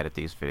trying to edit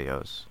these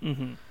videos.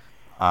 Mm-hmm.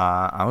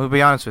 I'm gonna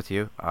be honest with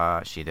you.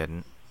 She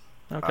didn't.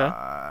 Okay.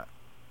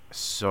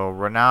 So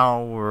right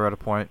now we're at a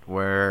point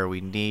where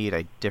we need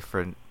a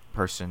different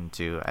person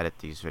to edit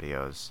these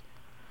videos.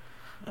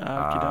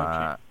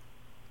 Okey-dokey.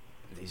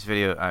 These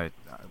video,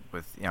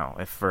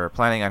 if we're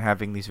planning on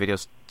having these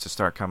videos to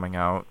start coming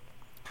out,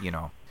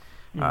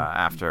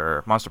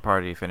 after Monster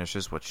Party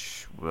finishes,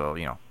 which will,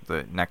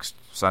 the next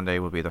Sunday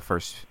will be the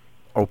first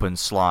open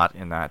slot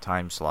in that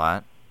time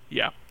slot.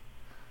 Yeah.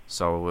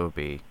 So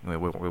we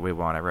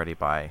want it ready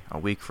by a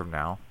week from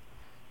now.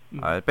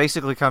 It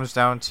basically comes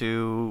down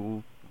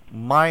to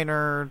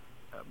minor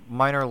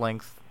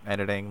length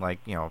editing, like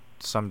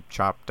some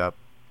chopped up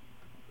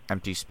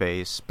empty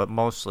space, but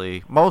most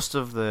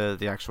of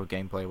the actual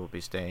gameplay will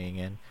be staying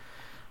in.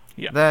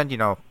 Yeah.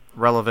 Then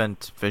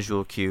relevant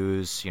visual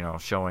cues,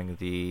 showing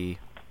the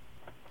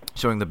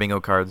bingo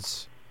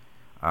cards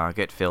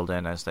get filled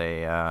in as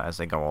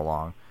they go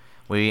along.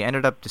 We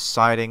ended up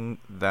deciding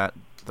that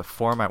the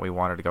format we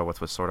wanted to go with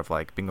was sort of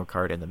like bingo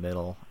card in the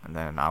middle, and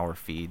then our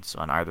feeds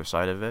on either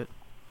side of it.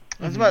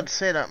 I was about to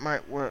say that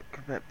might work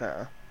a bit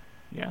better.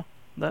 Yeah,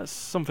 that's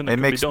something that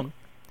can be done.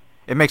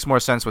 It makes more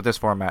sense with this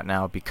format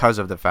now because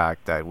of the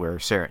fact that we're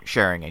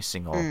sharing a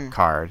single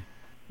card.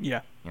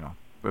 Yeah.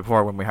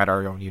 Before, when we had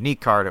our own unique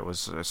card, it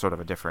was sort of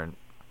a different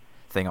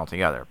thing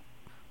altogether.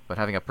 But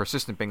having a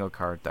persistent bingo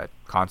card that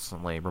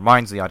constantly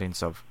reminds the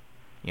audience of,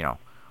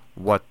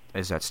 what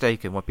is at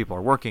stake and what people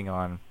are working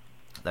on,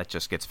 that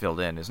just gets filled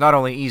in, is not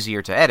only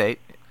easier to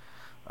edit,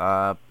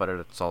 but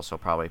it's also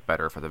probably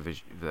better for the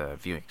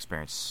viewing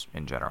experience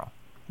in general.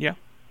 Yeah.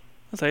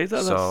 I'd say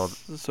that's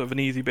sort of an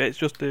easy bit. It's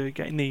just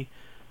getting the,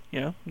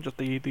 just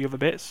the other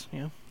bits,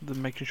 the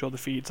making sure the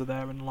feeds are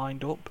there and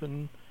lined up,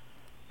 and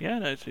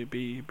it'd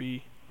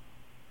be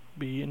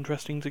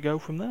interesting to go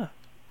from there.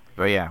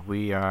 But yeah,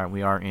 we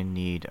are in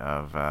need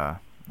of a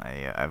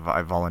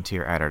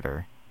volunteer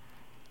editor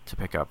to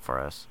pick up for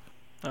us.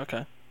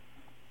 Okay.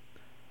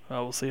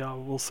 Well,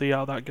 we'll see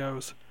how that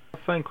goes. I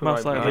think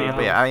Most likely,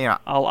 but yeah,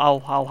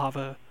 I'll have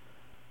a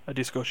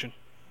discussion.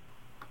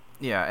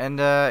 Yeah,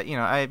 and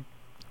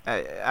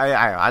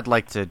I'd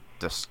like to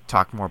just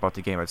talk more about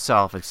the game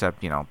itself,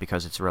 except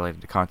because it's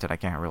related to content, I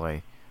can't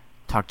really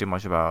talk too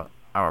much about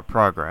our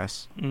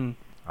progress.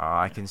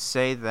 I can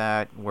say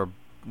that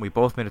we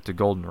both made it to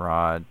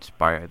Goldenrod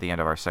by the end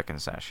of our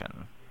second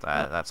session.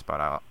 That's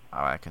about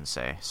how I can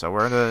say. So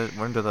we're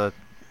into the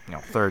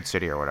third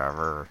city or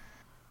whatever.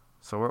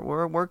 So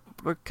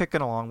we're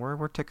kicking along.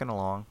 We're ticking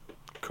along.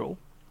 Cool.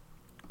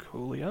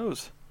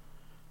 Coolios.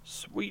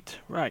 Sweet.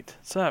 Right.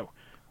 So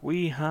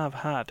we have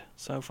had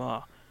so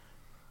far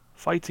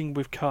fighting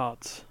with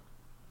cards,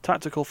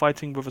 tactical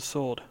fighting with a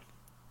sword,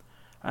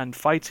 and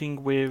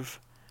fighting with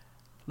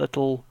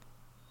little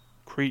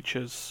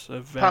creatures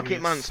of various...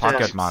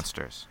 Pocket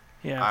monsters.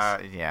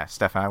 Yes. Yeah,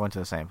 Stefan, I went to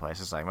the same place.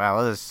 It's like,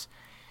 wow,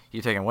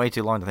 you're taking way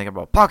too long to think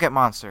about pocket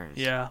monsters.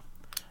 Yeah,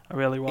 I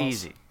really was.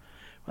 Easy.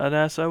 And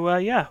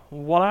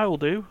what I will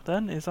do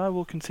then is I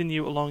will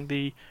continue along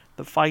the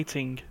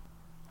fighting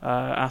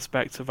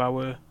aspect of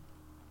our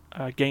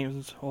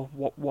games, or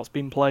what's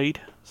been played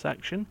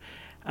section,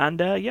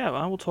 and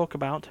I will talk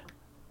about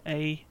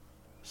a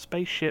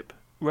spaceship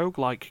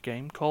roguelike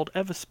game called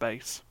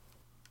Everspace.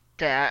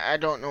 Okay, I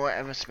don't know what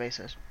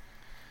Everspace is.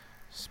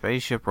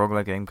 Spaceship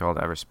roguelike game called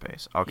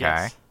Everspace.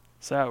 Okay.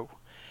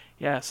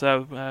 Yes.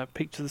 So,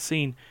 picture the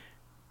scene.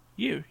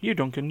 You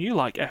Duncan, you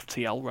like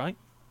FTL, right?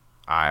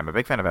 I'm a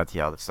big fan of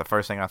FTL. That's the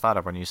first thing I thought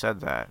of when you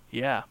said that.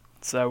 Yeah.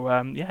 So,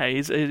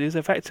 it is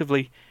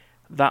effectively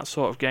that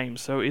sort of game.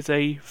 So it's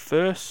a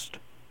first/third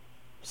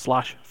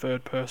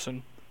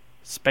person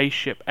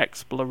spaceship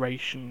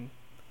exploration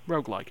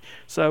roguelike.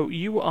 So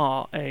you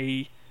are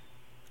a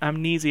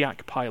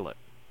amnesiac pilot.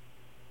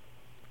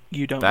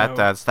 You don't know.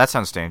 That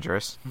sounds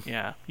dangerous.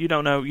 Yeah. You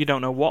don't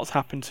know what's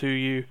happened to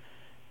you.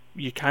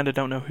 You kind of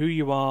don't know who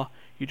you are.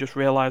 You just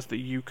realize that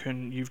you've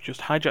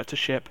just hijacked a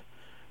ship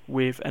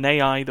with an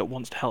AI that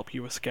wants to help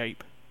you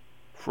escape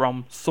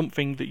from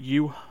something that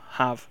you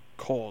have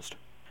caused.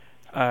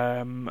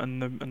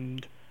 And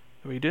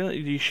the way you do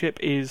it, the ship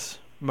is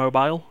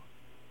mobile,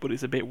 but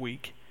it's a bit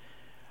weak,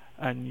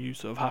 and you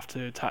sort of have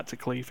to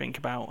tactically think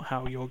about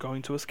how you're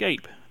going to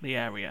escape the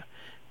area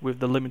with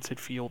the limited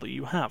fuel that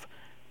you have.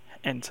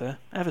 Enter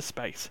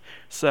Everspace.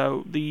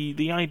 So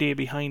the idea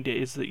behind it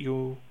is that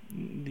your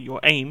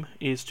aim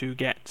is to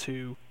get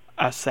to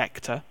a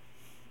sector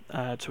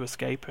to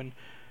escape,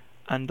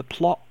 and the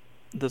plot,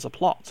 there's a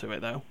plot to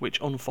it though, which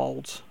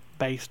unfolds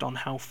based on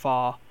how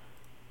far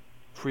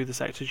through the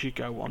sectors you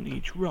go on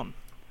each run.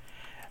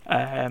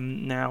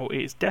 Now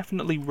it's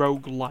definitely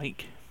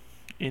roguelike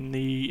in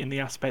the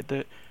aspect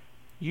that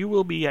you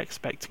will be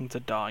expecting to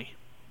die.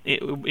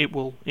 It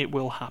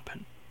will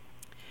happen.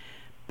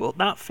 But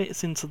that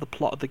fits into the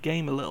plot of the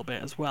game a little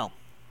bit as well,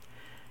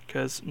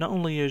 because not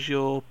only is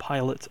your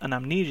pilot an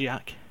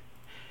amnesiac,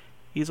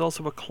 he's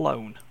also a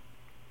clone.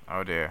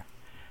 Oh dear.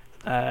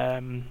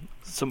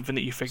 Something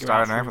that you figure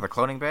Starting out. out with a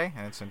cloning bay,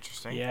 and it's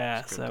interesting.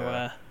 Yeah.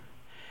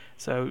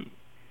 So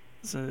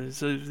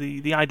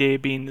the idea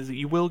being is that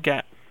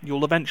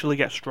you'll eventually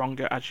get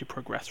stronger as you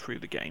progress through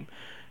the game,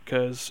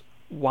 because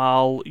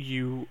while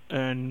you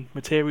earn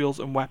materials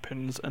and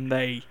weapons and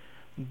they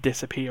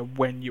disappear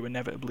when you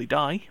inevitably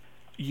die,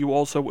 you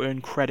also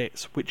earn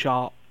credits, which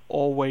are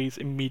always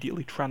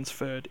immediately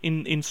transferred.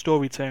 In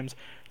story terms,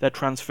 they're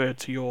transferred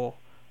to your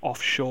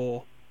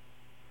offshore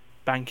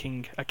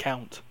banking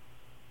account.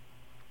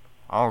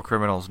 All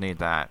criminals need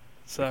that,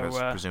 So because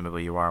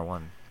presumably you are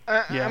one.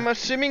 Yeah. I'm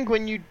assuming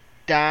when you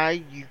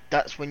die,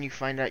 that's when you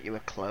find out you're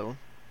a clone.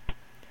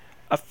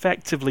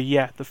 Effectively,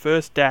 yeah. The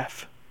first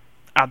death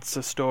adds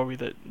a story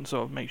that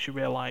sort of makes you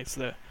realise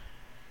that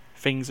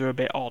things are a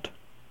bit odd.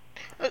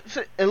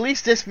 So at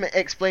least this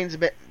explains a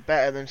bit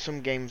better than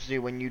some games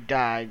do. When you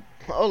die,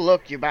 oh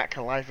look, you're back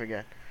to life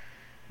again.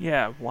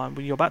 Yeah, when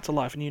you're back to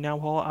life and you now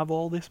have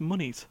all this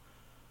monies.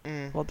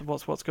 Mm.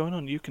 What's going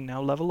on? You can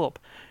now level up.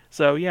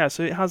 So yeah,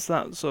 so it has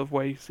that sort of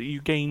way that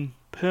you gain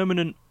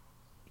permanent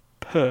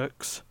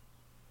perks,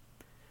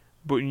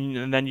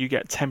 and then you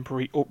get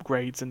temporary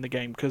upgrades in the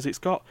game, because it's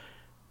got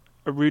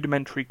a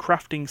rudimentary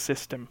crafting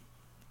system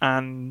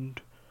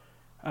and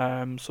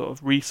sort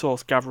of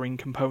resource gathering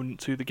component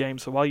to the game.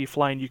 So while you're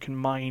flying, you can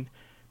mine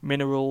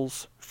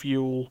minerals,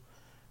 fuel,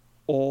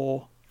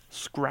 or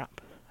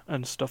scrap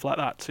and stuff like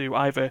that to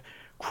either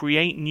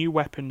create new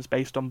weapons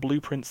based on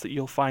blueprints that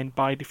you'll find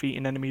by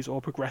defeating enemies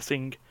or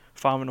progressing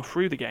far enough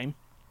through the game,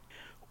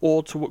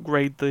 or to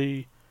upgrade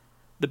the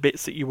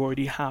bits that you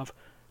already have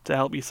to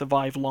help you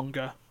survive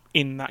longer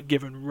in that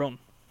given run.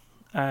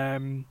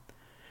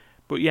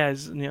 But yeah,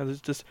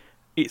 there's just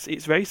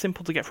it's very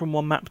simple to get from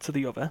one map to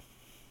the other.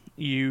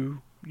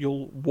 You'll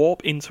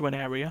warp into an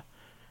area.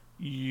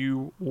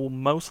 You will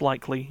most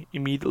likely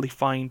immediately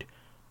find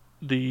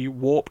the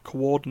warp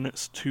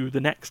coordinates to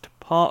the next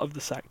part of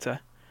the sector,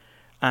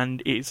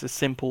 and it's as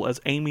simple as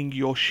aiming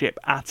your ship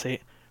at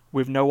it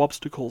with no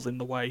obstacles in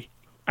the way,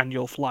 and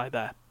you'll fly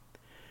there.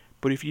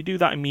 But if you do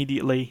that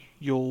immediately,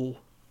 you'll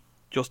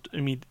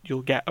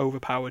you'll get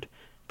overpowered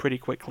pretty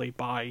quickly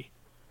by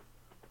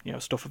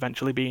stuff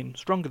eventually being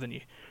stronger than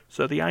you.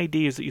 So the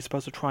idea is that you're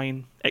supposed to try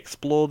and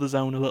explore the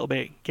zone a little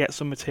bit, get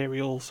some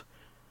materials,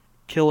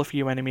 kill a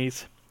few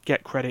enemies,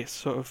 get credits,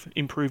 sort of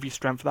improve your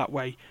strength that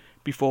way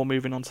before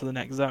moving on to the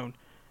next zone.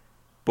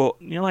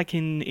 But like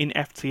in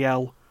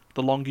FTL,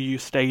 the longer you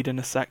stayed in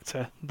a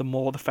sector, the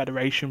more the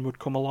Federation would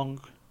come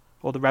along,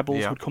 or the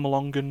rebels would come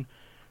along and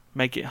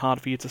make it hard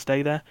for you to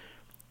stay there.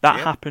 That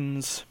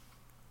happens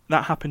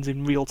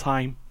in real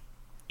time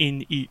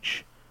in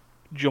each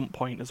jump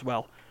point as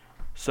well.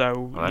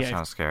 So that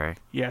sounds scary.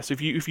 Yeah, so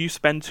if you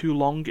spend too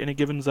long in a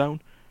given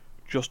zone,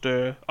 just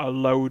a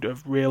load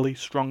of really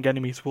strong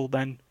enemies will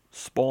then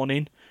spawn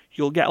in.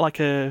 You'll get like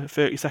a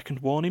 30-second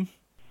warning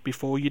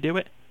before you do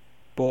it,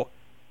 but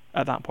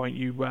at that point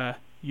you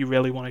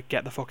really want to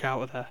get the fuck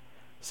out of there.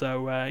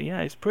 So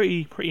it's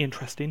pretty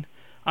interesting.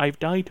 I've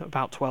died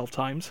about 12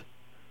 times.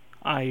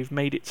 I've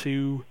made it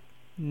to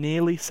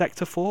nearly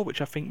Sector 4,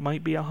 which I think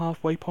might be a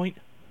halfway point.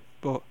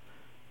 But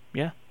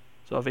yeah,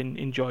 so I've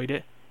enjoyed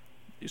it.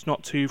 It's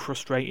not too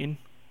frustrating.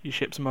 Your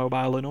ship's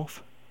mobile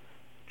enough.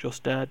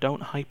 Just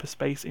don't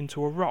hyperspace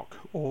into a rock,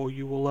 or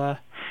you'll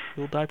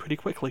die pretty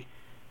quickly.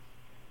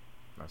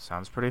 That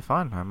sounds pretty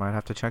fun. I might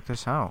have to check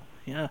this out.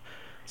 Yeah.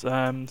 So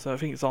I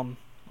think it's on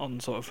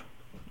sort of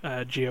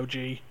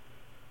GOG.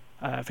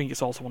 I think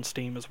it's also on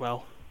Steam as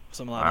well.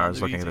 Something like that. I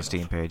was looking at the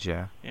Steam page,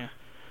 yeah. Yeah.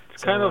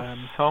 It kind of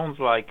sounds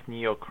like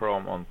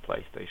Neochrome on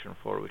PlayStation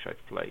 4, which I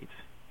played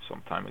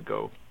some time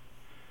ago.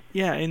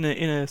 Yeah, in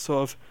a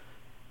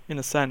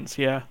sense,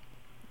 yeah.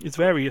 It's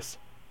various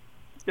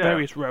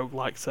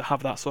roguelikes that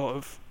have that sort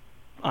of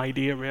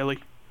idea, really.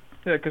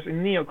 Yeah, because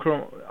in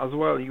Neochrome as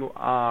well, you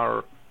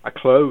are a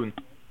clone,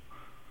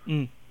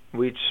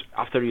 which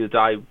after you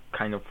die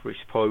kind of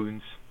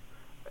respawns,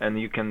 and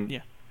you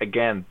can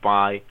again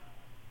buy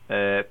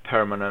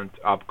permanent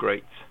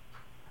upgrades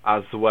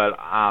as well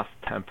as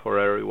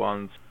temporary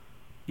ones.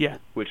 Yeah,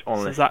 which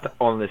only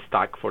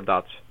stack for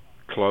that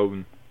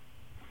clone,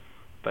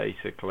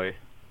 basically.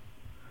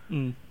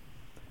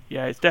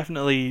 Yeah, it's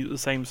definitely the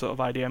same sort of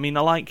idea. I mean,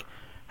 I like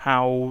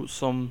how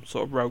some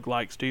sort of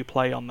roguelikes do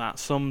play on that.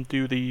 Some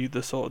do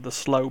the sort of the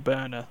slow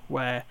burner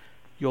where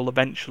you'll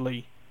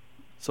eventually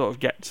sort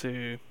of get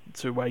to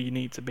where you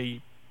need to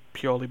be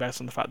purely based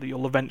on the fact that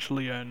you'll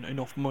eventually earn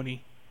enough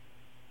money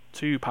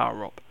to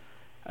power up.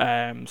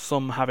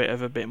 Some have it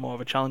of a bit more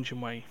of a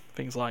challenging way.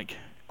 Things like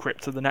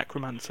Crypt of the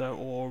Necromancer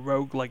or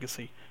Rogue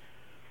Legacy,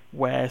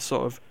 where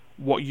sort of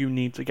what you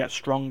need to get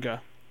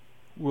stronger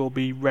will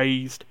be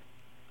raised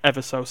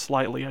ever so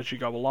slightly as you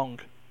go along.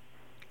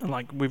 And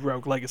like with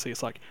Rogue Legacy,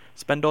 it's like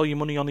spend all your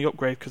money on the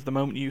upgrade, because the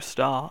moment you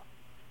start,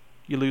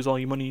 you lose all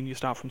your money and you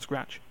start from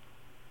scratch.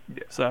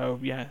 Yeah. So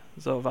yeah,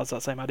 sort of has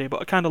that same idea.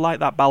 But I kind of like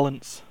that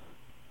balance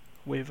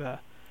with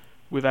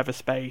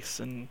Everspace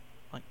and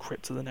like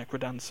Crypt of the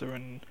Necrodancer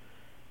and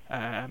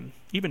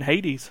even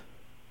Hades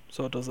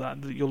sort of does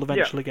that. You'll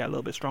eventually get a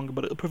little bit stronger,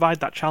 but it'll provide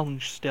that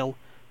challenge still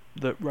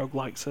that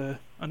roguelikes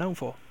are known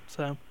for.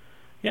 So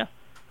yeah,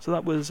 so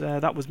that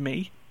was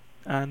me,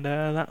 and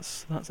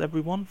that's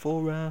everyone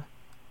for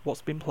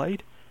what's been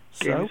played.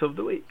 Games of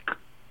the week.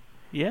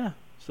 Yeah.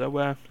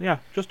 So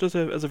just as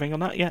a thing on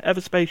that,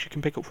 Everspace you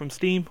can pick up from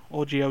Steam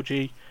or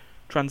GOG.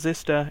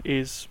 Transistor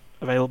is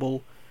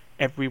available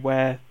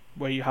everywhere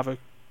where you have a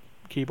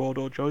keyboard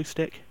or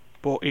joystick,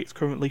 but it's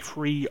currently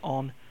free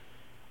on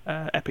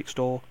Epic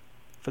Store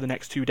for the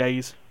next 2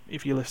 days.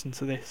 If you listen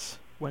to this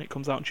when it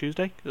comes out on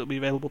Tuesday, it'll be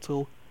available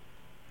till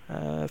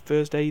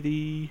Thursday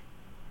the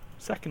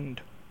 2nd,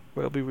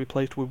 where it'll be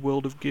replaced with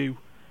World of Goo.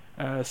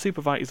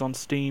 Superfight is on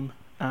Steam,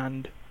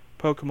 and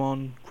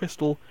Pokemon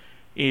Crystal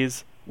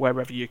is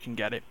wherever you can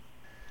get it.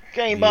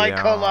 Game Boy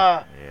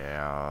Color.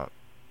 Yeah.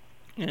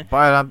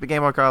 Buy it on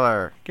Game Boy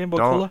Color. Game Boy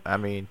Color. I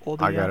mean,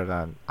 I got it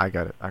on. I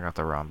got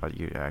the ROM, but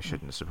I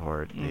shouldn't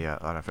support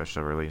the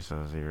unofficial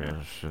releases. You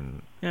really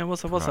shouldn't. Yeah,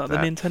 what's that? The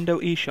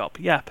Nintendo eShop.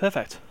 Yeah,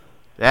 perfect.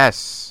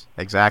 Yes,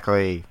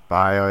 exactly.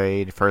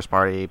 Buy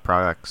first-party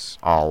products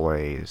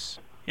always.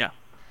 Yeah.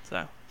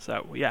 So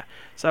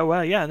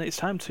and it's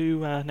time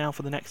to now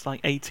for the next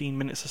 18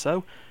 minutes or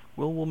so,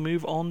 we'll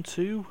move on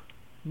to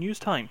news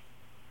time.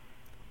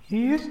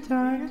 News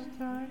time.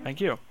 Thank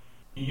you.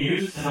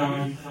 News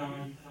time.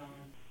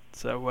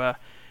 So,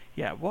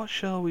 what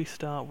shall we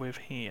start with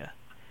here?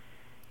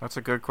 That's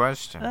a good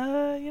question.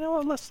 You know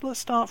what? Let's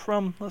start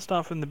from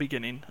the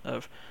beginning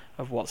of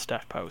what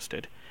Steph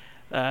posted.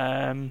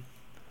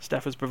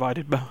 Steph has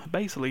provided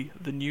basically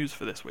the news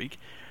for this week.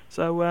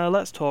 So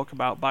let's talk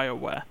about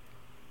BioWare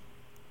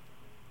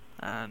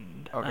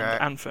and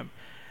Anthem.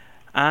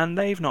 And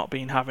they've not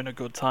been having a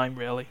good time,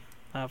 really,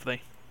 have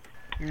they?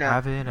 No.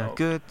 Having a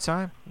good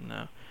time?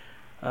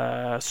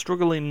 No.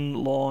 Struggling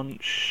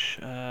launch.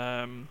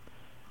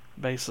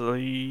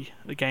 Basically,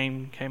 the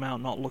game came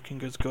out not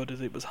looking as good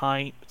as it was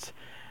hyped.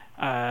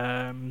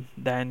 Then,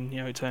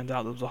 it turned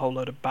out there was a whole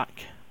load of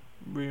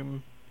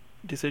backroom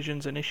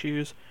decisions and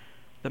issues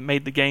that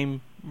made the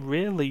game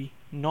really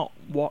not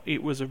what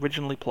it was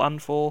originally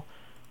planned for,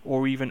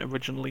 or even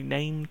originally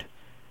named.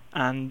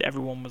 and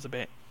everyone was a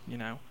bit,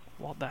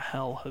 what the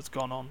hell has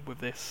gone on with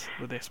this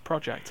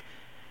project?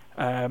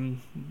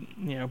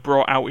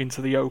 Brought out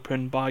into the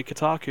open by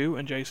Kotaku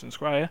and Jason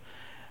Schreier,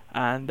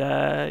 and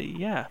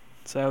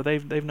so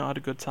they've not had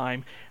a good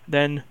time.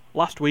 Then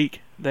last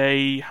week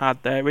they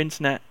had their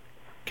internet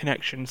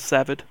connection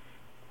severed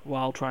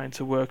while trying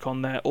to work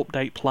on their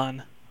update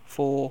plan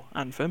for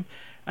Anthem,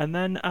 and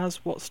then,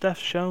 as what Steph's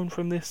shown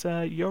from this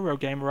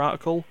Eurogamer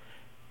article,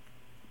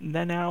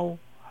 they're now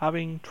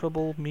having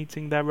trouble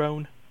meeting their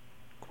own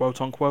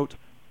quote-unquote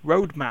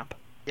roadmap.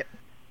 Yep.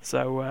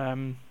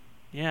 So,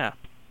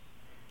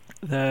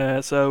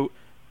 so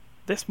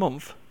this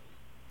month,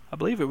 I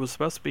believe it was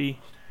supposed to be...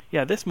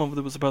 Yeah, this month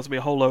there was supposed to be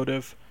a whole load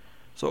of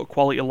sort of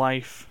quality of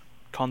life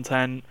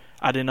content,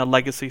 adding a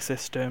legacy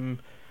system,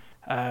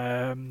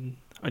 a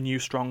new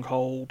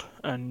stronghold,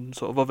 and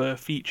sort of other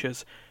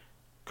features.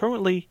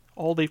 Currently,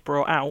 all they've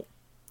brought out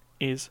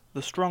is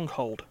the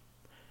stronghold.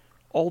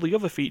 All the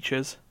other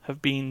features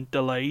have been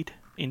delayed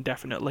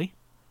indefinitely,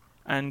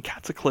 and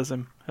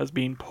Cataclysm has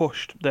been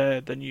pushed,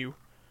 the new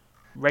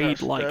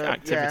raid-like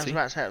activity. Yeah, I was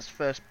about to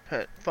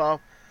say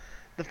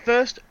the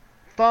first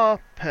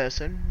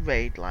far-person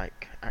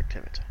raid-like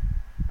activity,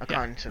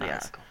 according to the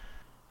article.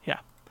 Yeah.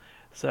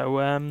 So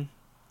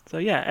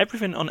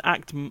everything on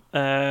Act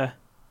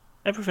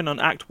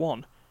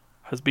 1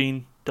 has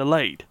been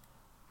delayed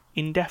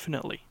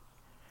indefinitely,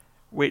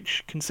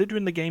 which,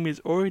 considering the game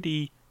is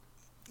already,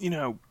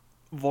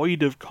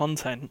 void of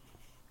content,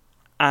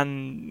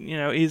 and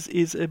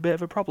is a bit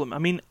of a problem. I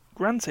mean,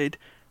 granted,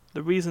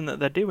 the reason that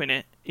they're doing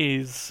it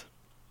is,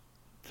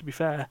 to be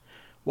fair,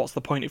 what's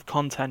the point of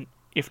content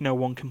if no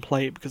one can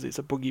play it because it's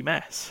a buggy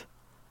mess?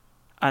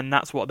 And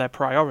that's what they're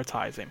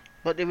prioritising.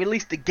 But they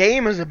released the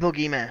game as a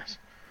buggy mess.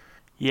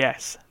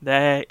 Yes,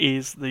 there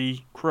is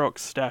the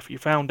crux, Steph. You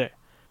found it.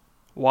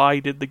 Why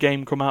did the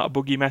game come out a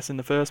buggy mess in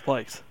the first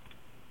place?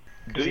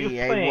 Do you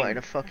EA wanted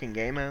a fucking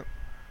game out.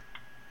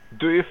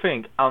 Do you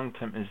think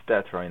Anthem is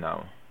dead right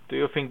now? Do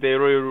you think they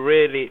will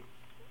really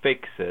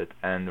fix it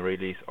and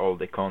release all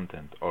the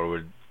content, or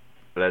will,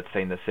 let's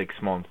say in the 6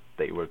 months,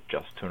 they will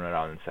just turn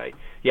around and say,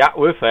 "Yeah,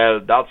 we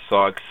failed. That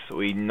sucks.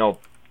 We're not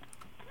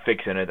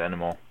fixing it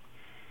anymore."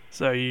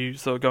 So you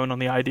sort of going on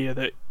the idea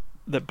that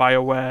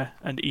BioWare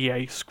and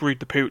EA screwed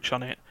the pooch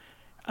on it,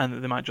 and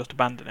that they might just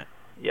abandon it.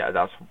 Yeah,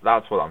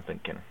 that's what I'm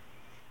thinking.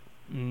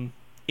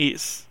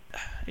 It's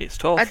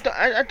tough.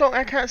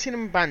 I can't see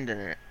them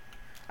abandoning it.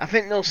 I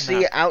think they'll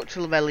see it out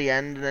till the very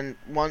end, and then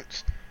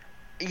once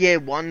year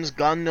 1's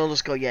gone, they'll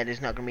just go, "Yeah,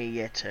 there's not gonna be a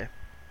year 2."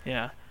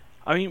 Yeah,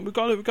 I mean, we've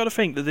got to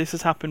think that this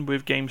has happened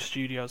with game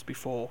studios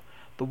before.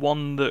 The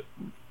one that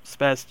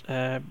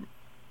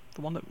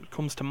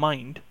comes to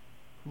mind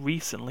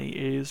recently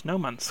is No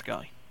Man's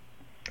Sky.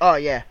 Oh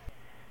yeah.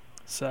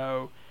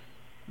 So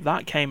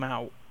that came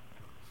out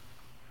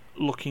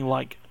looking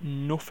like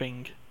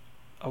nothing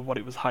of what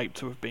it was hyped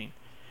to have been.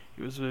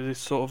 It was this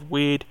sort of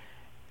weird.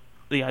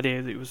 The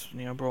idea that it was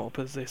brought up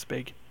as this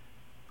big,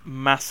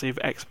 massive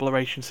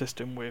exploration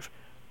system with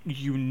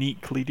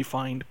uniquely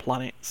defined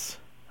planets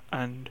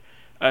and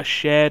a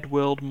shared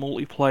world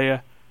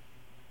multiplayer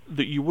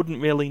that you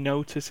wouldn't really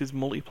notice is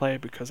multiplayer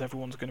because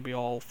everyone's going to be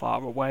all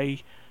far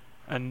away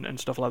and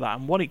stuff like that.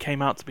 And what it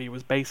came out to be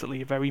was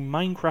basically a very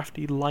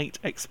Minecrafty light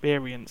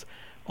experience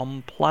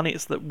on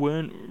planets that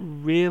weren't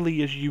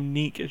really as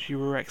unique as you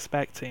were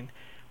expecting,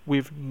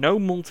 with no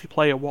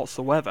multiplayer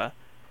whatsoever,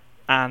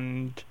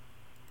 and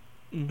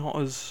not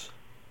as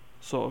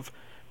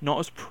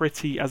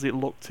pretty as it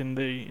looked in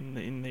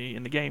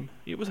the game.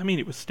 It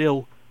was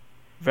still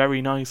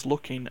very nice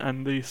looking,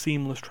 and the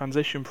seamless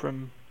transition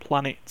from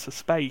planet to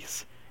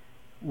space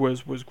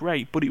was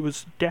great, but it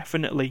was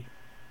definitely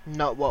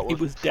not what was. It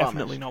was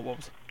definitely not what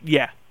was.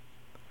 Yeah,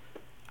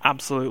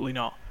 absolutely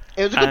not.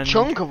 It was a good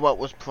chunk of what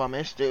was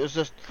promised. It was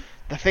just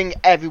the thing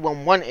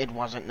everyone wanted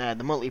wasn't there.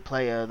 The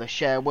multiplayer, the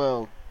shared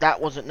world,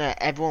 that wasn't there.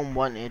 Everyone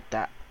wanted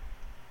that.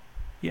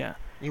 Yeah.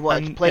 You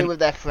wanted to play with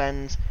their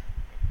friends,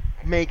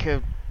 make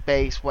a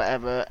base,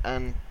 whatever,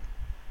 and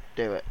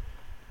do it.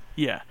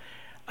 Yeah,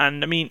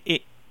 and I mean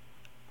it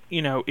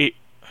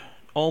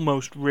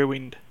almost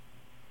ruined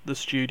the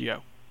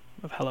studio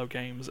of Hello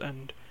Games,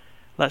 and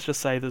let's just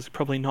say there's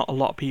probably not a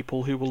lot of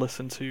people who will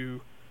listen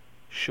to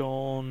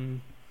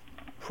Sean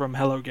from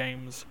Hello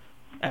Games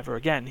ever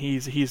again.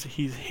 He's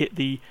hit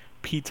the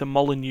Peter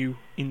Molyneux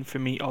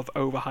infamy of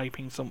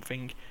overhyping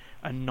something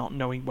and not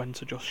knowing when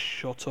to just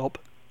shut up.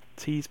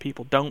 Tease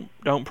people. Don't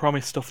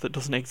promise stuff that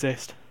doesn't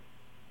exist.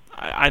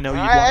 I know you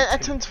want I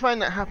to. tend to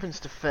find that happens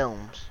to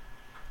films.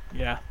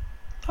 Yeah.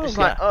 It's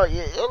like, oh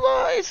yeah,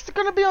 it's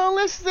gonna be all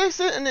this,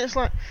 and it's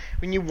like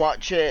when you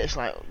watch it, it's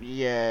like,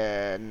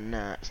 yeah,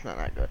 nah, it's not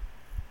that good.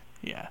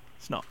 Yeah,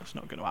 it's not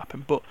going to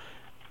happen. But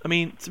I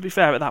mean, to be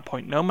fair, at that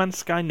point, No Man's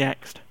Sky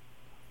Next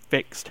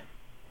fixed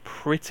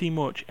pretty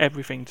much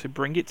everything to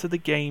bring it to the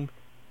game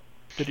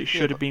that it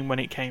should have been when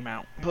it came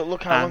out. But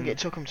look how long it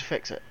took them to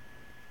fix it.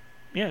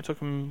 Yeah, it took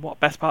them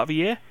best part of a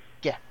year.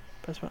 Yeah.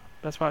 Best part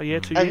of a year,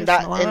 2 and years.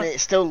 And it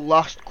still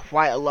lost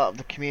quite a lot of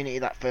the community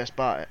that first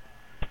bought it.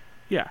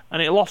 Yeah,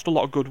 and it lost a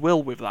lot of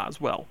goodwill with that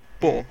as well.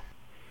 But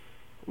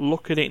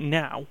look at it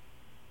now,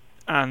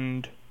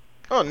 and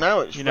now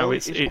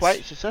it's it's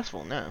quite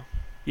successful now.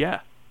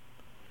 Yeah.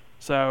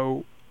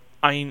 So,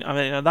 I mean,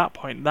 at that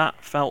point,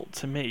 that felt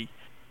to me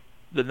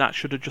that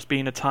should have just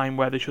been a time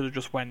where they should have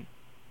just went,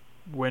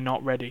 "We're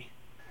not ready.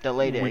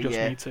 Delayed it.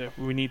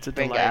 We need to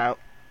bring delay it out."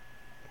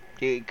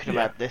 You could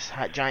have had this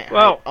giant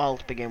hype all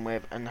to begin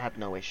with and had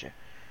no issue.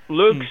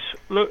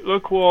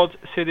 Look what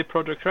CD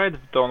Projekt Red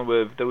have done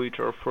with The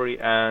Witcher 3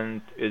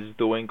 and is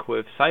doing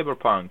with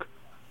Cyberpunk.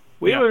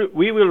 We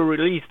will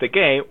release the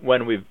game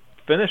when we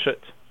finish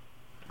it.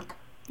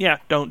 Yeah,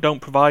 don't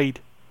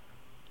provide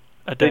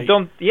a date.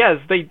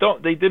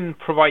 They didn't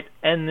provide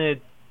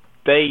any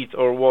date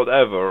or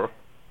whatever,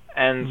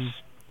 and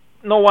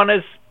no one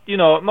is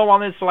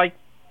like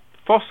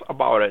fuss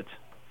about it.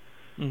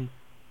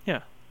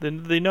 Yeah,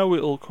 they know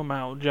it'll come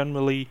out.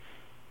 Generally,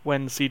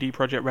 when CD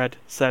Projekt Red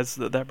says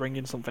that they're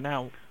bringing something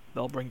out,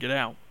 they'll bring it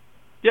out.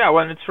 Yeah,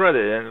 when it's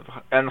ready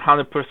and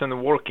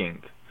 100%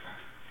 working.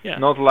 Yeah.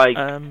 Not like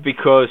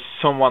because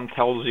someone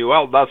tells you,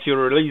 well, that's your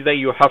release day,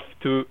 you have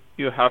to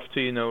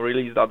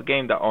release that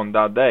game on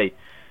that day.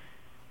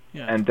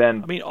 Yeah. And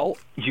then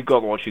you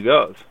got what you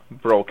got.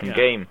 Broken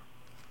game.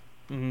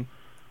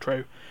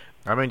 True.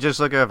 I mean, just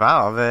look at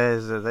Valve.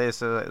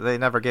 They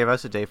never gave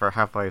us a date for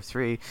Half-Life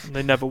 3.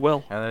 They never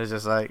will. And it's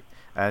just like,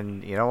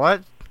 and you know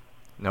what?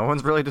 No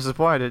one's really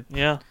disappointed.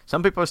 Yeah.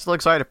 Some people are still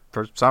excited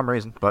for some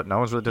reason, but no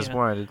one's really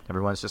disappointed.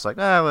 Everyone's just like,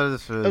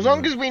 as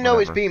long as we know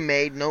it's being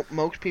made,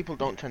 most people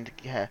don't tend to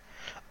care.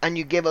 And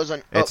you give us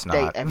an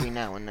update every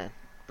now and then.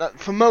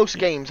 For most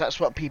games, that's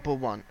what people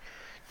want.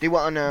 They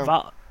want to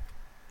know.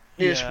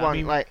 They just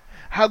want, like,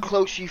 how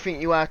close you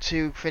think you are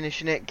to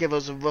finishing it. Give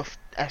us a rough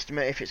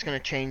estimate. If it's going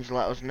to change,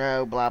 let us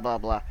know. Blah blah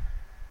blah.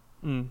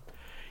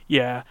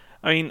 Yeah.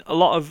 I mean, a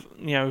lot of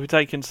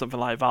taking something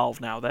like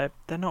Valve now,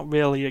 they're not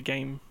really a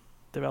game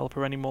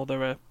developer anymore.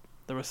 They're a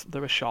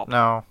shop.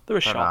 No, they're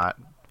a shop. Not.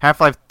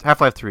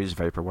 Half-Life 3 is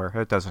vaporware.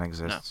 It doesn't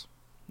exist.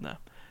 No.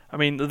 I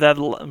mean,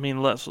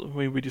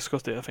 we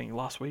discussed it, I think,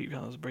 last week,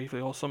 briefly,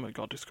 or something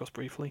got discussed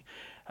briefly.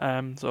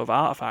 Sort of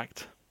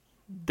Artifact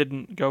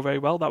didn't go very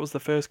well. That was the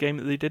first game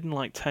that they did in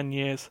like 10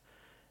 years,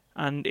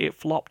 and it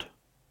flopped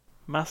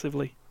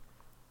massively.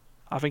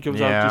 I think I was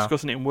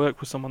discussing it in work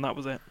with someone. That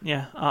was it.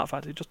 Yeah,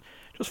 Artifact. It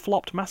just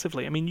flopped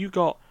massively. I mean, you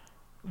got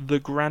the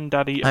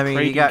granddaddy of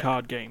trading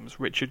card games,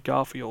 Richard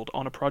Garfield,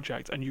 on a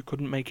project, and you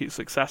couldn't make it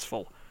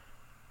successful.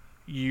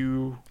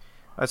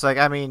 It's like,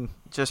 I mean,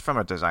 just from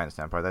a design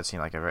standpoint, that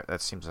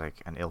seems like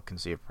an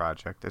ill-conceived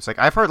project. It's like,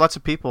 I've heard lots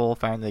of people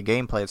find the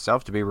gameplay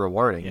itself to be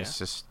rewarding. Yeah. It's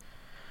just,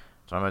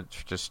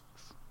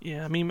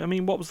 yeah. I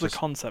mean, what was the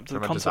concept? The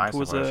concept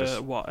was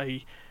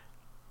a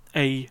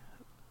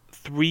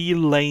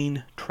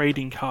 3-lane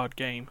trading card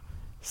game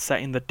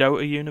set in the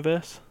Dota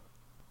universe,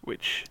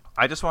 which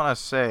I just want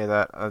to say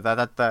that I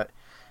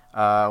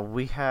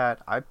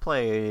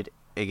played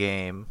a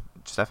game.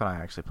 Steph and I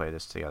actually played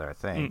this together, I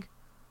think.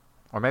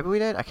 Or maybe we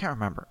did. I can't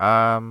remember.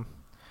 It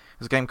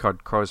was a game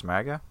called Crow's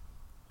Maga.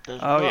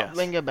 Does not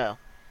ring a bell.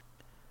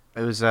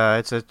 It was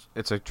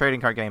it's a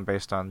trading card game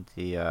based on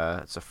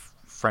it's a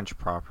French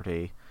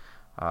property.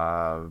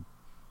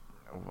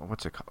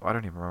 What's it called? I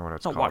don't even remember what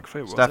it's called.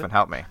 Wakfu, Stefan,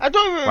 help me. I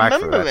don't even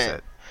remember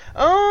it.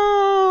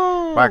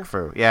 Oh,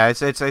 Wakfu. Yeah,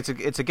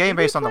 it's a game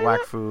based on the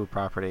Wakfu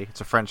property.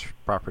 It's a French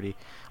property.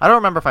 I don't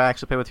remember if I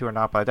actually played with you or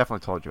not, but I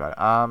definitely told you about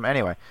it.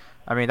 Anyway,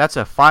 I mean that's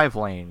a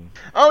 5-lane.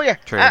 Oh yeah,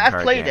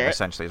 I've played game, it.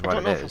 Essentially, is what it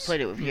is. I don't know if I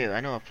played it with you. I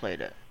know I've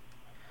played it.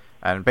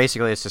 And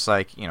basically, it's just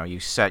like you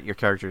set your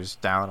characters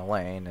down a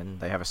lane, and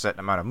they have a certain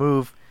amount of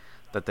move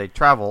that they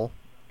travel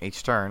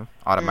each turn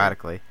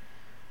automatically.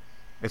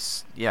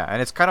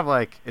 And it's kind of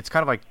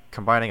like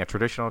combining a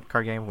traditional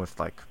card game with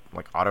like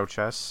auto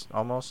chess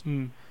almost.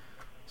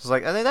 It's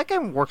like that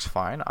game works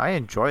fine. I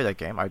enjoy that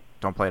game. I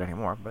don't play it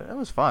anymore, but it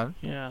was fun.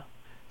 Yeah.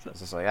 It's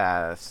just like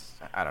I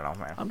don't know,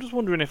 man. I'm just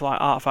wondering if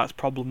Artifact's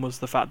problem was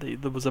the fact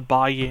that there was a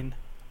buy-in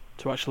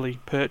to actually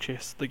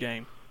purchase the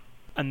game,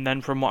 and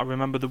then from what I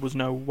remember, there was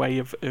no way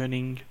of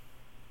earning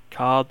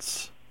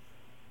cards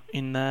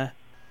in there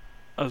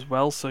as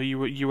well. So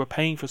you were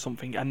paying for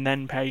something and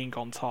then paying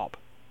on top.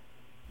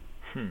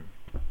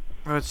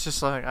 Well, it's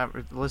just like,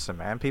 listen,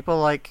 man.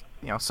 People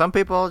some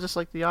people just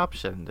like the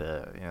option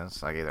to,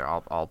 it's like either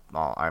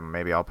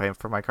maybe I'll pay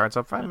for my cards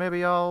up front,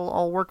 maybe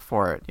I'll work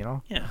for it, Yeah,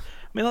 I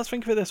mean, let's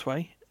think of it this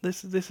way.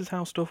 This is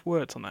how stuff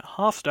works on that.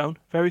 Hearthstone,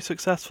 very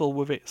successful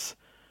with its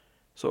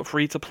sort of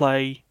free to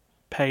play,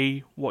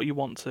 pay what you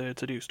want to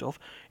do stuff.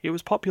 It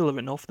was popular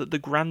enough that the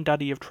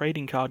granddaddy of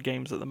trading card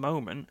games at the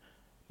moment,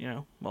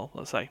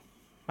 let's say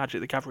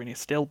Magic the Gathering is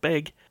still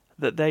big,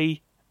 that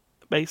they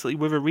basically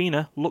with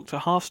Arena looked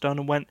at Hearthstone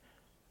and went,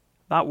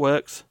 that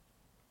works.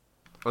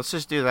 Let's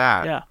just do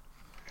that. Yeah.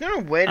 You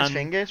know the weirdest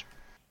thing is?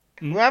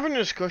 We're having a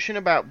discussion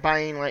about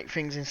buying like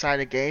things inside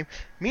a game.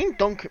 Me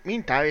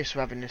and Darius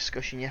were having a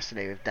discussion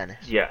yesterday with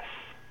Dennis. Yes.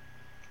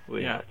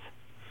 We had.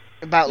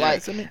 About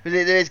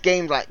there's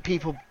games like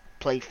people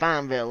play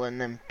Farmville and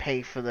then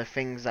pay for the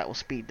things that will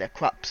speed their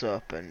crops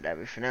up and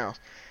everything else.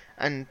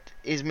 and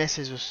his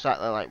missus was sat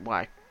there like,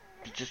 why?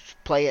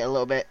 Just play it a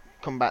little bit,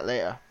 come back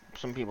later.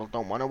 Some people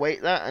don't want to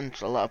wait that, and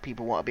a lot of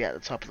people want to be at the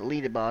top of the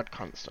leaderboard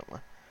constantly.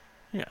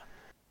 Yeah.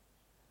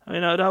 I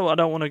mean, I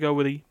don't want to go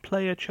with the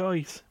player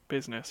choice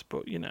business,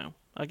 but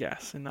I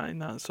guess in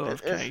that sort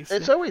of case,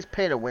 it's always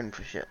pay to win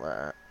for shit like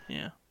that.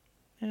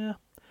 Yeah.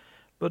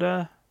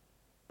 But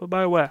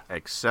BioWare.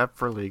 Except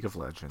for League of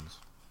Legends.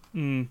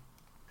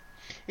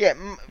 Yeah,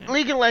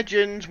 League of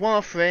Legends,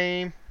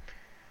 Warframe,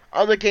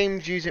 other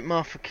games use it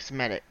more for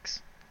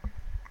cosmetics.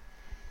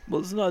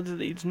 Well,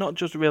 it's not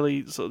just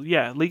really. So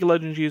yeah, League of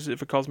Legends uses it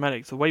for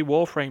cosmetics. The way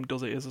Warframe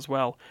does it is as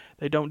well.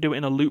 They don't do it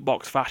in a loot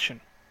box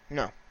fashion.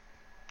 No,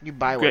 you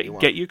buy what you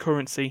want. Get your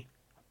currency,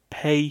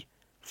 pay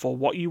for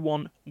what you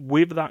want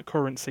with that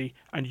currency,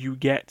 and you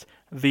get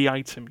the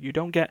item. You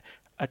don't get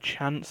a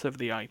chance of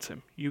the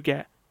item. You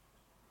get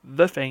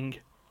the thing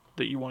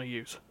that you want to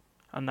use,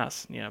 and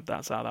that's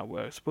how that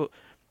works. But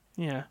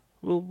yeah,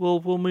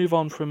 we'll move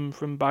on from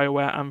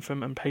BioWare,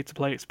 Anthem, and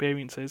pay-to-play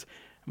experiences,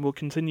 and we'll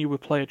continue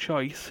with player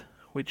choice,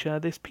 which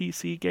this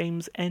PC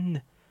Games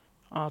N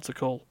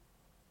article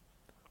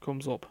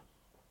comes up.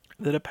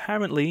 That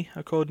apparently,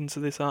 according to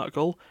this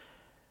article,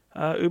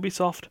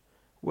 Ubisoft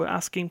were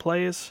asking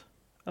players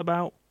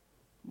about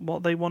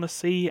what they want to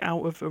see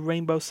out of a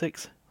Rainbow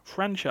Six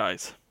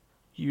franchise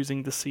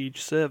using the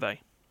Siege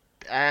survey.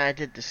 I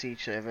did the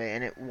Siege survey,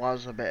 and it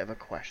was a bit of a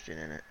question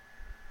in it.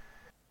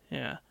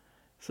 Yeah,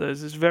 so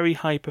it's very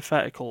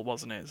hypothetical,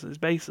 wasn't it? So it's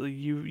basically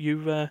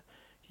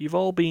you've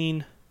all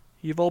been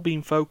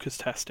focus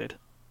tested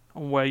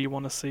on where you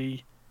want to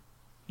see,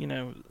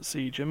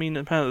 Siege. I mean,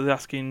 apparently they're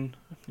asking,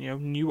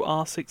 new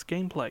R6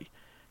 gameplay.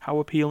 How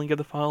appealing are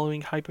the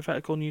following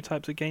hypothetical new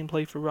types of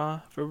gameplay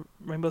for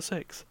Rainbow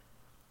Six?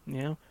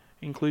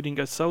 Including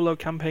a solo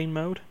campaign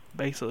mode,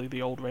 basically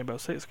the old Rainbow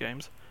Six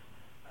games.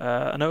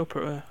 An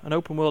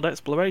open world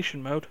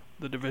exploration mode,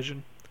 The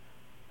Division.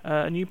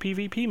 A new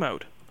PvP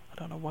mode. I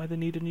don't know why they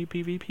need a new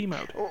PvP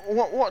mode.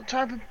 What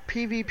type of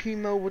PvP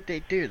mode would they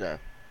do though?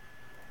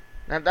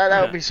 Now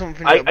that would be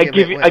something. I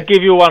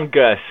give you one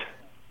guess.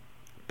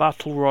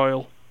 Battle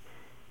Royale.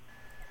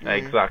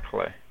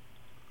 Exactly.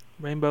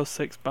 Rainbow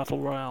Six Battle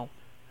Royale.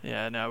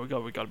 Yeah, no, we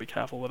got to be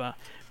careful with that.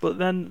 But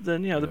then the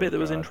bit that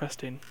was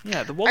interesting.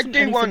 Yeah, there wasn't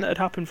anything that had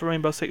happened for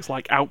Rainbow Six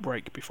like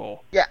Outbreak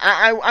before. Yeah,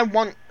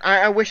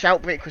 I wish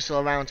Outbreak was still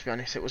around. To be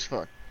honest, it was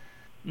fun.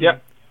 Yeah.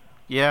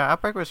 Yeah,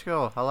 Outbreak was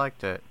cool. I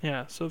liked it.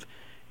 Yeah, so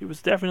it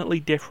was definitely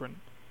different.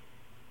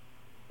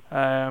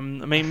 I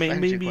mean,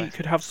 maybe you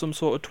could have some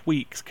sort of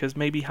tweaks, because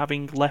maybe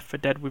having Left 4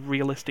 Dead with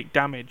realistic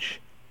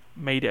damage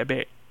made it a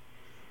bit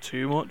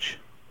too much.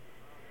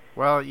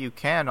 Well, you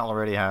can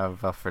already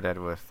have Left 4 Dead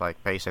with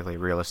basically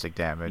realistic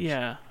damage.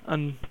 Yeah,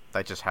 and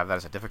they just have that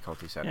as a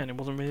difficulty setting. Yeah, and it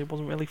wasn't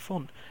really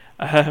fun.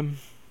 Yeah,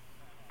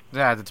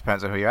 it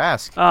depends on who you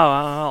ask.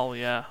 Oh,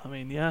 yeah. I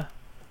mean, yeah,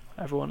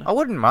 everyone. I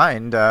wouldn't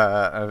mind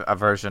a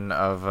version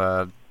of.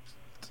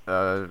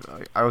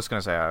 I was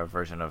gonna say a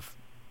version of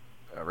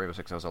Rainbow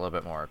Six that was a little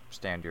bit more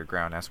stand your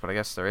ground-esque, but I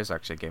guess there is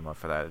actually a game mode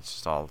for that. It's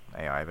just all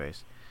AI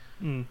based.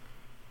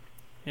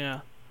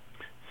 Yeah.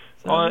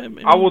 So,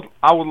 I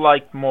would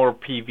like more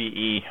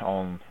PvE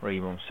on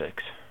Rainbow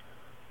Six.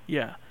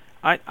 Yeah,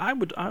 I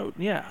would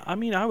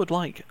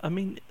like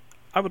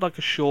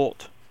a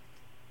short,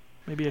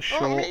 maybe a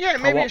short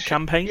co-op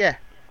campaign. Yeah,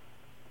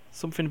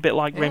 something a bit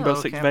like Rainbow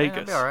Six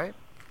Vegas. That'd be all right.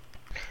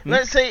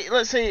 Let's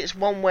say it's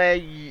one where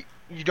you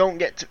don't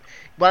get to,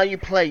 while you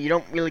play, you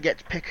don't really get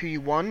to pick who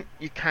you want.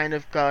 You kind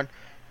of gone,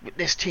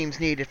 this team's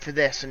needed for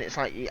this, and it's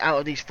like, out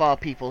of these 4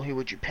 people, who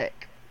would you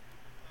pick?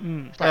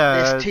 It's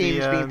like this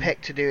team's being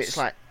picked to do it. It's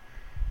like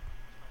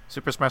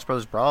Super Smash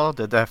Bros. Brawl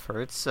did that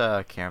for its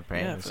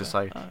campaign. Yeah, it's just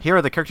like, here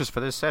are the characters for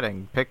this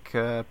setting. Pick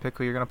who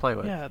you're gonna play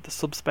with. Yeah, the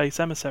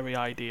Subspace Emissary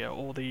idea,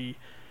 or the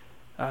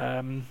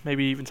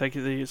maybe even take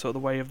it the sort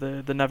of the way of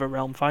the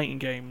NetherRealm fighting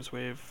games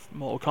with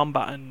Mortal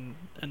Kombat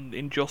and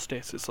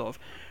Injustice. It's sort of,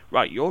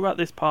 right, you're at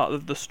this part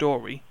of the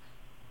story,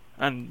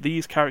 and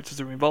these characters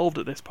are involved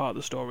at this part of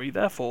the story.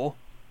 Therefore,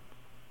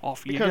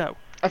 off you go.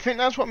 I think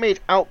that's what made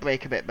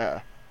Outbreak a bit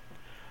better.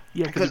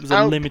 Yeah, because it was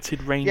a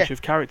limited range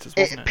of characters,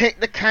 wasn't it? It picked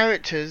the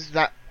characters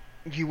that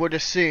you would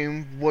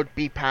assume would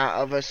be part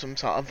of some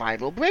sort of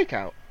viral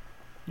breakout.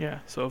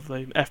 Yeah, sort of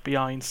the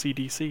FBI and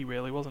CDC,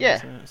 really, wasn't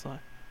it? So it's like,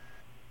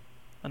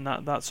 and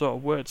that sort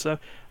of word. So, I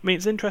mean,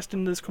 it's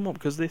interesting that it's come up,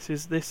 because this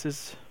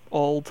is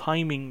all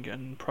timing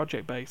and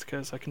project based.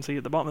 Because I can see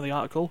at the bottom of the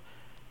article,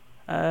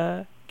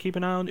 keep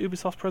an eye on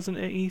Ubisoft present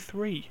at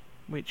E3,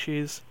 which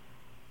is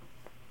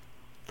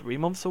 3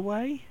 months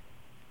away.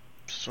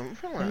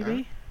 Something like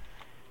maybe. that.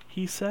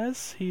 He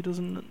says he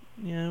doesn't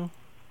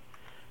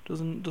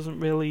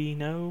really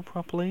know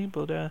properly,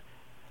 but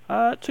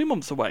 2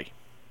 months away.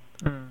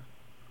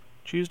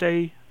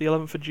 Tuesday the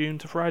 11th of June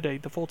to Friday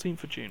the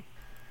 14th of June.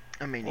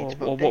 I mean,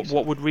 or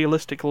what would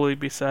realistically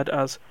be said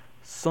as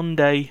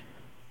Sunday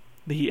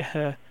the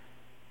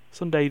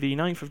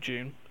 9th of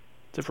June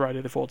to Friday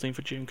the 14th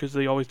of June, because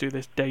they always do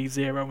this day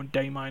 0 and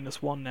day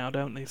 -1 now,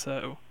 don't they?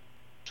 So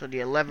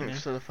the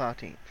 11th to the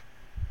 14th.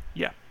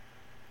 Yeah.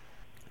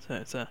 So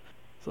it's a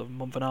sort of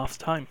month and a half's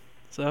time.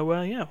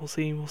 So yeah, we'll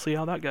see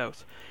how that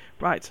goes.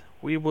 Right,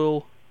 we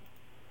will.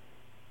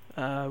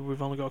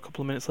 We've only got a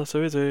couple of minutes left,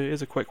 so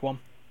here's a quick one.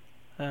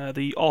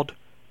 The odd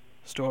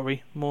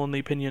story, more in the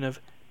opinion of,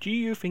 do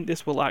you think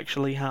this will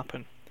actually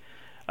happen?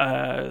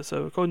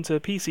 So according to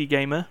PC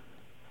Gamer,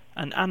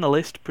 an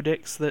analyst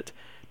predicts that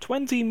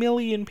 20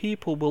 million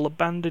people will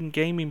abandon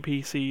gaming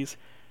PCs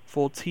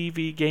for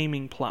TV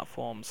gaming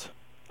platforms,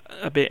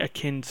 a bit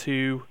akin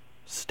to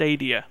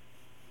Stadia,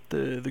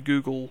 the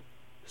Google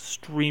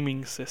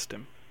streaming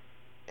system.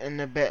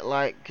 And a bit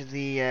like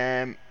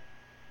the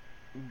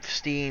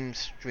Steam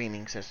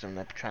streaming system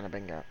they're trying to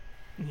bring out.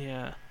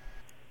 Yeah,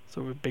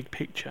 sort of a big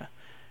picture.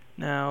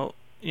 Now,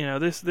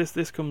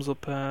 this comes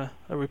up. A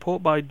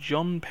report by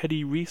John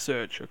Peddy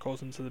Research,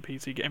 according to the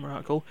PC Gamer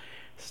article,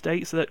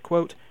 states that,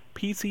 quote,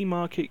 PC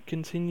market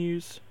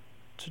continues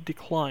to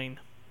decline,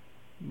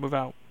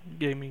 without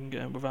giving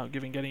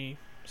any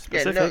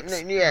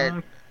specifics.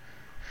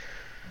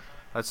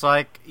 It's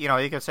like,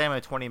 you could say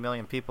maybe 20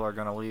 million people are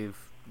going to leave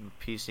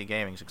PC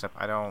gaming, except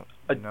I don't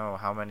know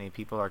how many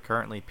people are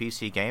currently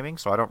PC gaming,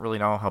 so I don't really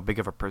know how big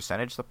of a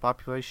percentage the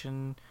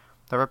population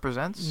that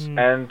represents.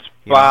 And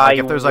by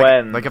if there's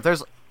when?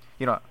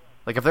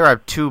 If there are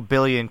 2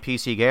 billion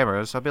PC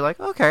gamers, I'll be like,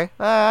 okay,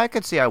 I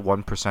could see a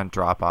 1%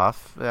 drop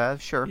off.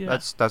 Sure,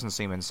 that doesn't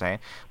seem insane.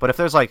 But if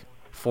there's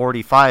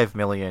 45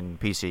 million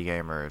PC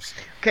gamers,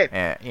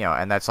 okay,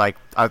 and that's like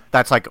 40%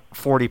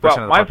 of the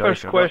population.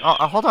 First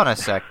question. Hold on a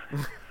sec.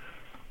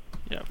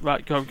 Yeah,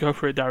 right. Go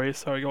for it, Darius.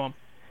 Sorry, go on.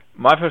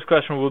 My first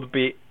question would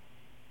be,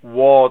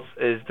 what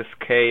is the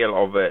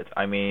scale of it?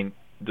 I mean,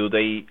 do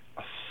they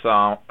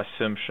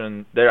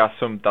assume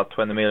that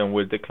 20 million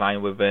will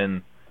decline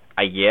within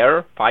a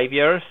year, 5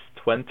 years,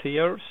 20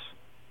 years?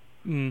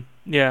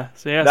 Yeah.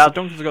 So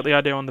Duncan's got the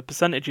idea on the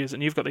percentages,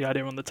 and you've got the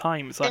idea on the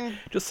time. It's like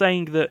just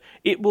saying that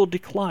it will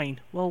decline.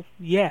 Well,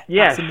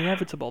 that's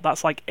inevitable.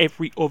 That's like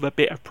every other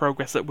bit of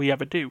progress that we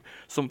ever do.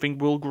 Something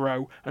will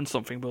grow and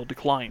something will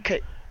decline.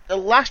 Okay. The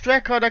last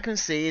record I can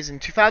see is in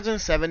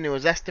 2007, there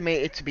was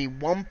estimated to be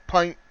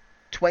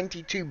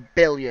 1.22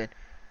 billion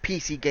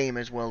PC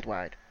gamers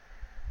worldwide.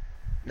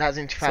 That's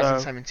in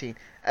 2017.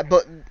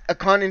 But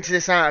according to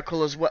this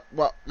article, as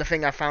what the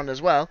thing I found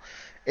as well,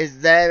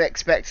 is they're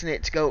expecting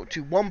it to go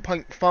to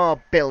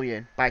 1.4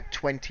 billion by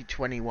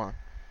 2021.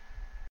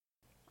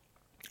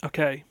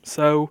 Okay,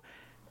 so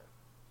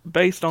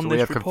based on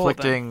this report,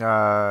 we have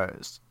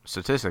conflicting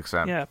statistics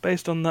then. Yeah,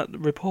 based on that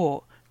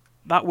report,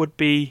 that would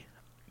be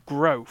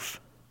growth.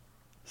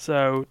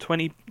 So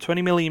 20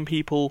 million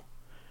people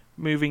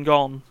moving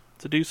on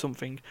to do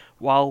something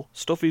while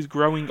stuff is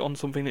growing on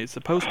something that is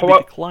supposed to be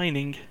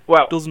declining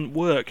doesn't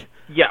work.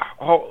 Yeah,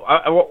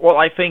 what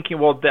I think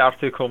what the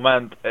article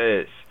meant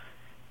is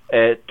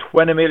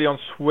 20 million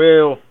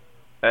will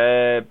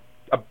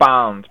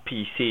abandon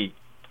PC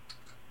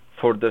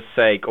for the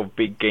sake of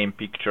big game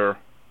picture.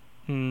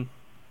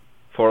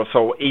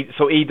 So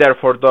either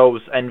for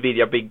those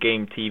Nvidia big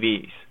game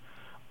TVs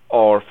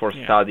or for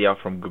Stadia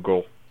from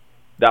Google.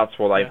 That's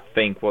what I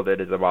think what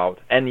it is about.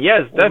 And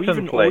yes,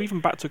 definitely. Or even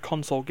back to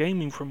console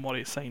gaming from what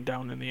it's saying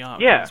down in the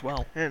article as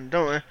well. And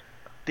don't worry.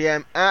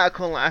 The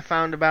article I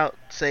found about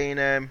saying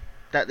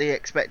that they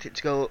expect it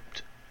to go up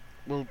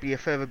will be a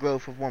further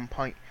growth of 1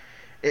 point.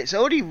 It's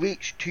already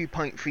reached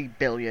 2.3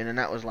 billion, and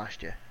that was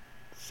last year.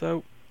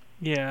 So,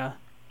 yeah.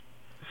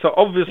 So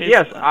obviously,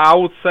 yes, I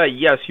would say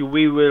yes.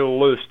 We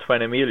will lose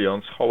 20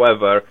 millions.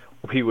 However,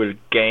 we will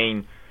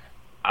gain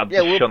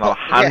additional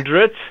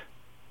 100.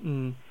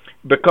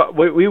 Because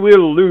we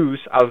will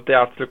lose, as the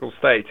article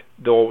states,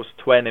 those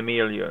 20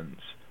 millions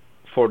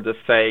for the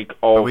sake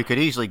of. But we could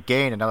easily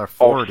gain another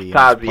 40.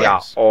 Stadia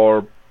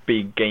or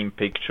big game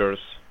pictures.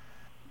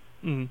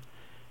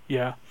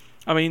 Yeah.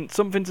 I mean,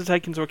 something to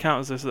take into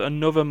account is this, that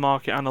another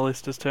market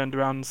analyst has turned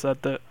around and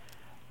said that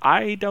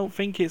I don't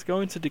think it's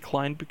going to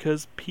decline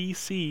because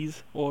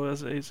PCs, or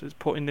as is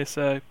put in this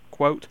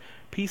quote,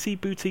 PC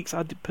boutiques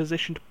are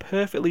positioned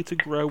perfectly to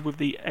grow with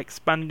the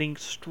expanding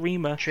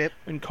streamer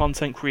and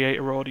content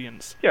creator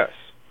audience. Yes.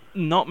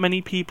 Not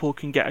many people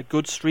can get a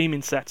good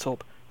streaming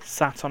setup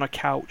sat on a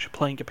couch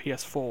playing a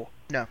PS4.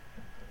 No.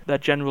 They're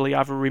generally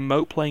either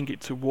remote playing it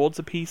towards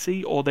a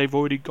PC, or they've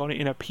already got it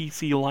in a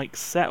PC-like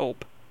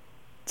setup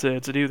to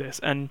do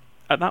this. And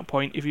at that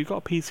point, if you've got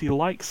a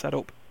PC-like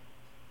setup,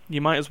 you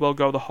might as well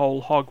go the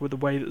whole hog with the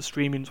way that the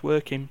streaming's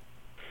working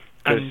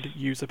and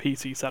use a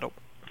PC setup.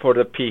 For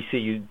the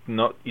PC, you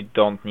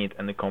don't need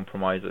any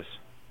compromises.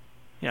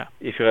 Yeah.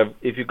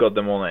 If you got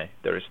the money,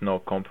 there is no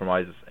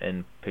compromises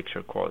in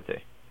picture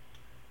quality.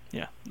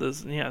 Yeah,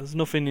 there's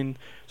nothing in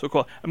sort of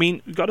quality. I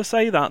mean, we've got to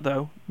say that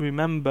though.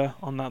 Remember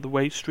on that the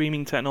way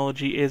streaming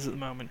technology is at the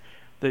moment,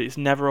 that it's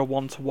never a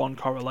one-to-one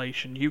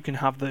correlation. You can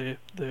have the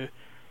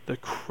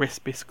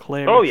crispest,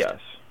 clearest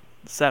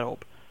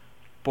setup,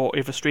 but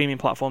if a streaming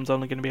platform's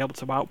only going to be able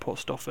to output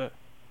stuff at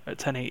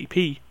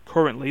 1080p,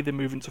 currently they're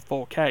moving to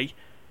 4K.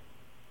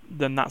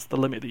 Then that's the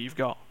limit that you've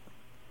got.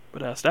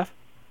 But Steph?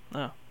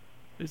 No.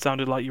 It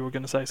sounded like you were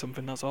going to say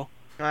something, that's all.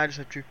 No, I just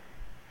said true.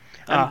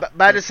 And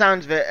by the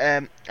sounds of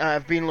it,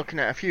 I've been looking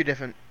at a few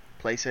different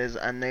places,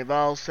 and they've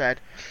all said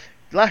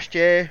last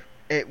year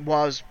it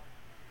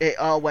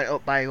all went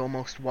up by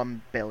almost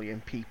 1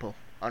 billion people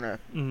on a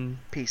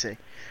PC.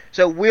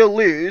 So we'll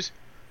lose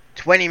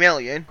 20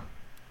 million,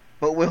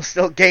 but we'll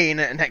still gain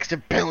an extra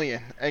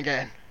billion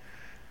again.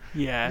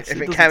 Yes,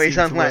 if it carries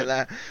on like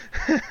that.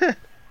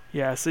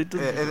 Yes, it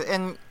does.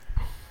 And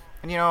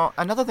you know,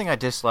 another thing I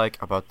dislike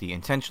about the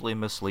intentionally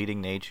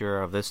misleading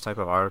nature of this type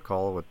of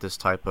article with this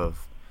type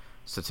of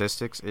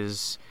statistics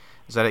is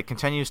that it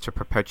continues to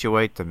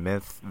perpetuate the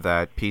myth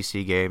that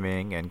PC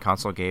gaming and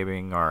console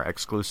gaming are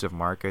exclusive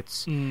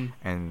markets,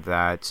 and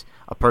that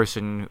a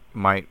person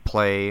might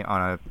play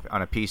on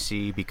a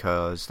PC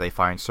because they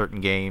find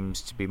certain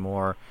games to be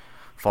more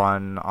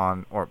fun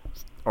on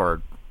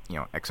or you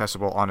know,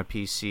 accessible on a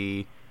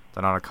PC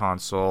than on a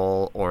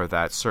console, or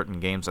that certain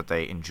games that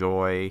they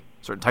enjoy,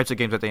 certain types of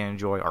games that they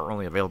enjoy, are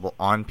only available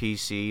on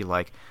PC.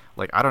 Like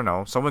I don't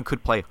know, someone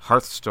could play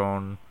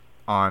Hearthstone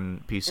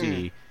on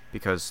PC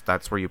because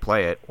that's where you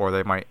play it, or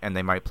they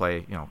might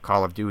play, you know,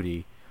 Call of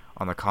Duty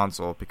on the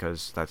console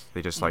because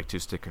they just like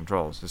 2-stick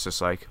controls. It's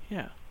just like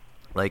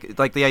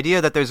like the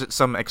idea that there's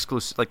some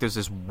exclusive, like there's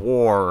this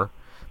war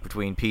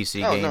between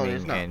PC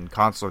gaming and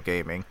console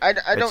gaming. I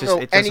don't know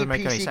any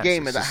PC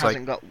gamer that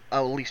hasn't got at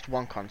least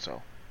one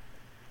console.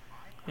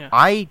 Yeah.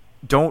 I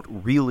don't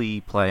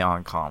really play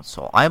on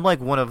console. I'm like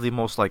one of the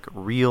most like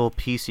real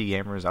PC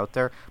gamers out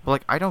there, but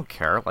like I don't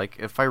care. Like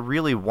if I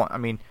really want, I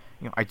mean,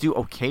 you know, I do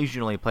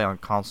occasionally play on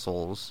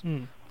consoles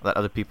that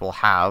other people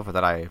have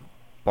that I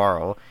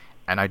borrow,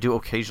 and I do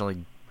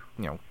occasionally,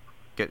 you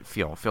know,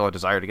 feel a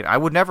desire to get. I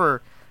would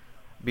never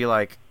be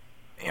like,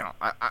 you know,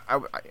 I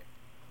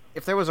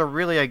if there was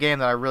a game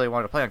that I really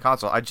wanted to play on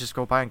console, I'd just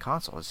go buy on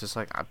console. It's just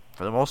like,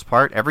 for the most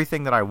part,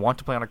 everything that I want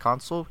to play on a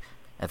console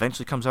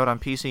eventually comes out on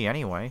PC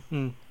anyway.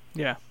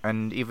 Yeah.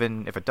 And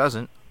even if it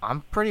doesn't,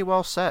 I'm pretty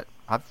well set.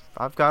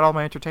 I've got all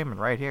my entertainment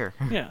right here.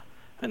 Yeah.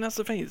 And that's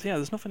the thing.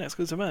 There's nothing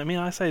exclusive. I mean,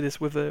 I say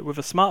this with a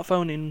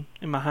smartphone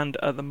in my hand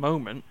at the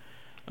moment.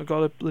 I've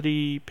got a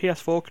bloody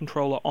PS4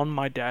 controller on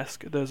my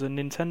desk. There's a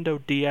Nintendo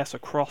DS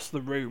across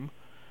the room.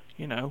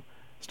 You know,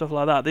 stuff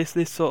like that.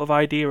 This sort of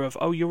idea of,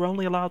 oh, you're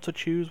only allowed to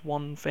choose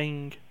one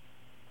thing,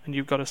 and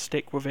you've got to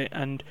stick with it.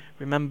 And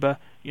remember,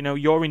 you know,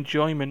 your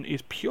enjoyment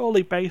is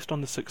purely based on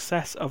the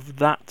success of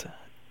that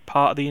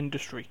part of the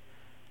industry.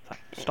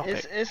 Stop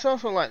it. It's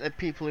also like the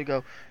people who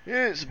go,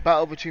 yeah, it's a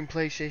battle between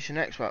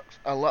PlayStation and Xbox.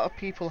 A lot of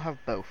people have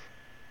both.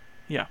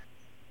 Yeah.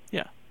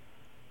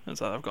 It's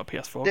like I've got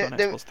PS4, I've got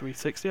an Xbox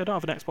 360. I don't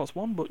have an Xbox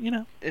One, but you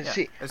know.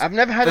 See, I've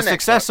never had an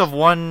success Xbox, of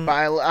one, but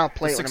I'll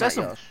play it when I'm at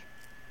yours.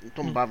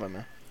 Don't bother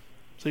me.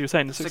 So you're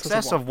saying the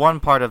success of one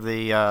part of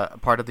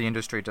the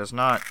industry does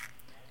not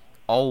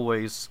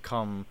always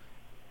come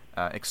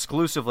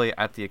exclusively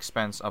at the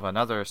expense of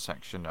another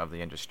section of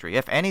the industry.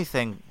 If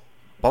anything,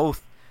 all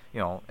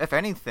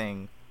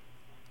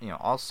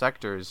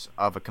sectors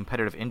of a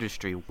competitive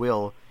industry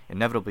will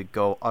inevitably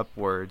go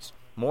upwards,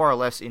 more or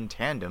less in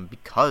tandem,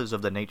 because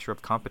of the nature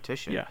of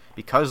competition. Yeah.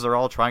 Because they're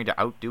all trying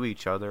to outdo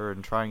each other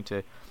and trying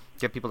to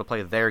get people to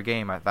play their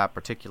game at that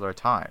particular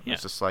time. Yeah.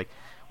 It's just like,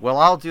 well,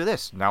 I'll do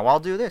this, now I'll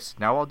do this,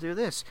 now I'll do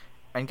this.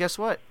 And guess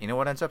what? You know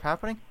what ends up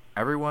happening?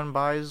 Everyone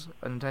buys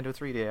a Nintendo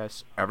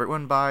 3DS.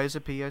 Everyone buys a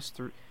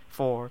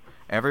PS4.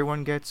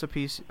 Everyone gets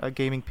a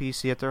gaming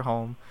PC at their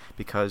home,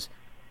 because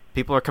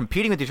people are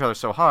competing with each other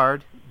so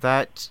hard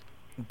that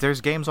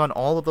there's games on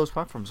all of those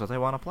platforms that they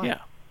want to play.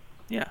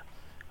 Yeah.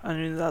 I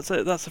mean, that's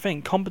the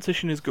thing.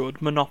 Competition is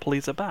good.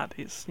 Monopolies are bad.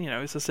 It's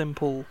it's a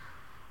simple,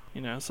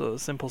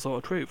 sort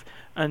of truth.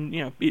 And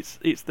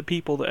it's the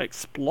people that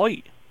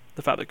exploit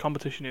the fact that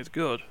competition is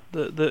good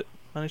that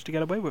manage to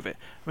get away with it.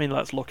 I mean,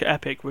 let's look at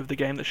Epic with the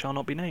game that shall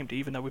not be named,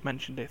 even though we've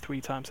mentioned it 3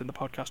 times in the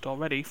podcast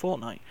already.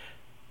 Fortnite.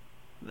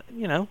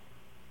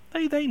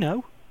 They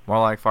know. More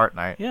like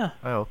Fortnite. Yeah.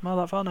 Oh. More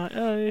like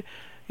Fortnite.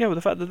 Yeah, with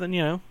the fact that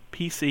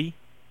PC,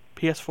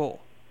 PS4,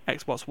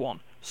 Xbox One,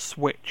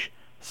 Switch,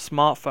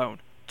 smartphone,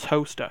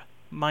 toaster,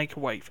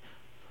 microwave.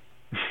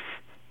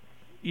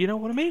 You know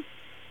what I mean?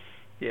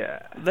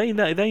 Yeah. They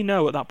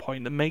know at that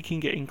point that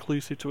making it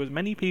inclusive to as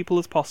many people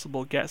as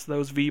possible gets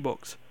those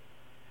V-Bucks.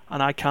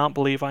 And I can't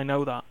believe I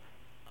know that.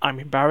 I'm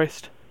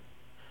embarrassed.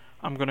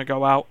 I'm going to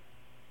go out.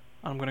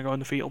 I'm going to go in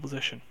the fetal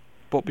position.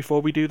 But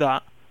before we do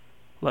that,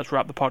 let's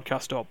wrap the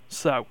podcast up.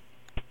 So,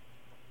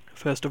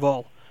 first of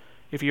all,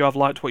 if you have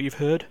liked what you've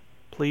heard,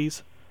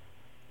 please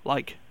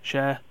like,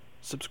 share,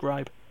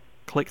 subscribe,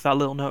 click that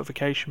little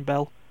notification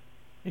bell.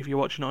 If you're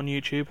watching it on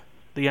YouTube,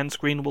 the end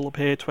screen will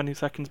appear 20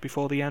 seconds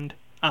before the end,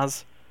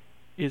 as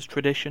is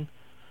tradition.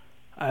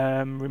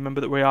 Remember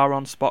that we are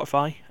on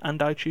Spotify and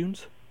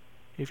iTunes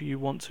if you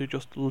want to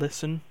just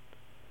listen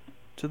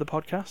to the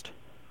podcast,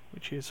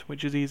 which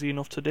is easy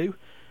enough to do.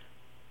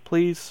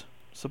 Please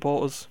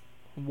support us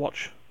and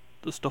watch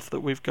the stuff that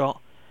we've got.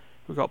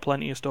 We've got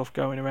plenty of stuff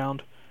going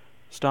around.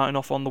 Starting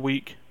off on the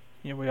week,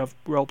 we have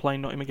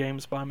role-playing Nottingham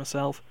Games by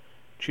myself.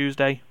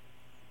 Tuesday,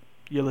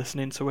 you're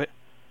listening to it.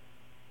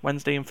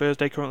 Wednesday and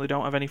Thursday currently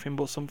don't have anything,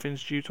 but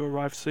something's due to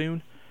arrive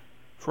soon.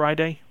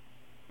 Friday,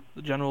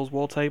 the General's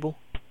War Table.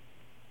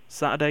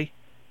 Saturday,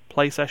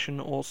 play session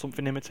or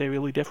something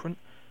immaterially different.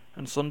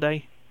 And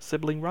Sunday,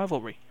 sibling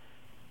rivalry.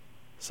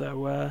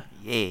 So,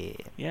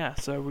 yeah,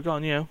 so we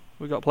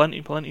got plenty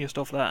of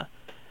stuff there.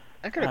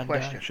 I got a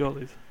question.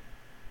 Surely,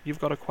 you've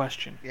got a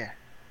question. Yeah.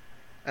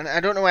 And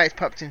I don't know why it's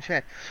popped in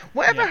chat.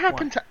 Whatever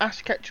happened to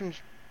Ash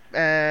Ketchum's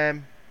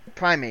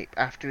primate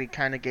after he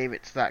kind of gave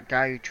it to that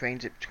guy who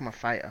trains it to become a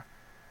fighter?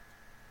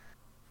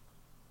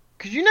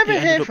 Because you never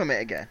hear from it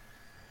again.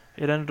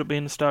 It ended up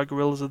being the Star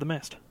Gorillas of the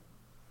Mist.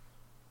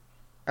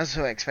 I was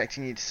so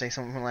expecting you to say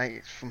something like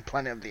it's from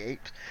Planet of the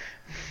Apes.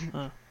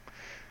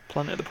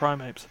 Planet of the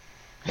Primates.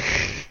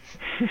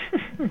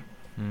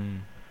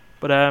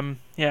 But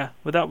yeah,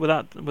 with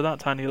that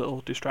tiny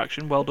little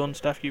distraction, well done,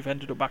 Steph. You've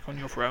ended up back on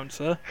your throne,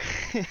 sir.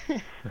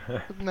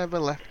 I've never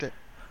left it.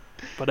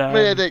 But my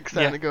headache's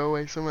starting to go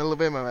away, so I'm a little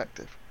bit more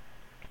active.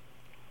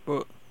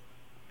 But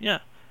yeah,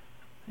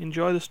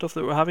 enjoy the stuff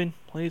that we're having.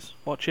 Please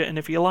watch it, and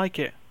if you like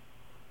it,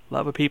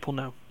 let other people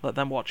know. Let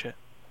them watch it.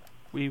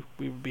 We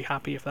would be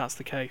happy if that's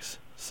the case.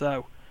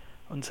 So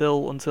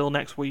until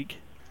next week.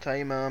 Tell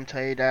your mum,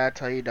 tell your dad,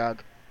 tell your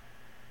dog.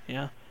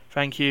 Yeah.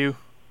 Thank you,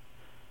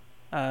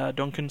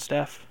 Duncan,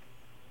 Steph,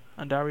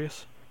 and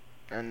Darius.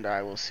 And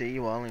I will see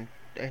you all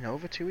in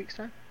over 2 weeks'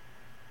 time.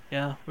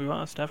 Yeah, we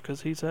won't ask Steph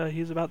because he's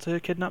about to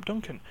kidnap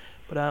Duncan.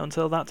 But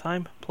until that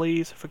time,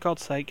 please, for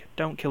God's sake,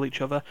 don't kill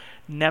each other.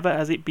 Never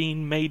has it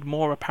been made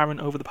more apparent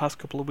over the past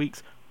couple of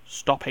weeks.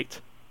 Stop it.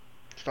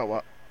 Stop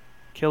what?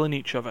 Killing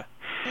each other.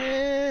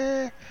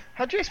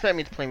 How do you expect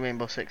me to play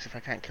Rainbow Six if I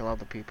can't kill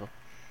other people?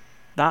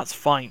 That's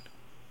fine.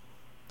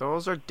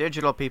 Those are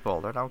digital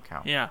people. They don't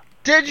count. Yeah.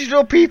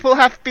 Digital people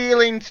have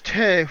feelings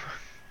too.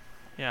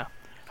 Yeah.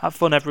 Have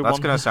fun, everyone.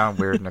 That's going to sound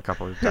weird in a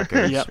couple of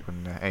decades Yep.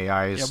 when the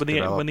AI is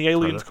when the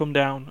aliens come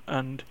down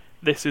and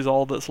this is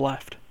all that's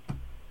left.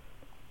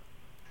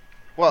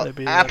 Well,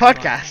 our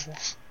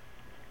podcasts.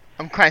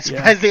 I'm quite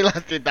surprised they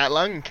lasted that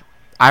long.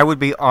 I would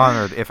be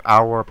honored if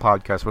our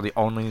podcast were the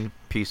only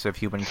piece of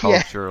human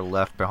culture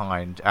left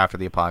behind after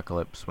the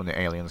apocalypse when the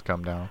aliens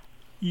come down.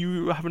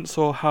 You haven't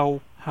saw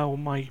how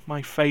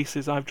my face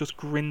is. I've just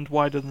grinned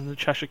wider than the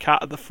Cheshire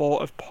Cat at the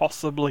thought of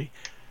possibly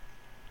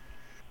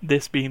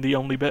this being the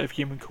only bit of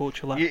human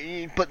culture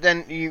left. But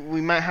then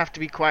we might have to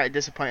be quite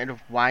disappointed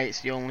of why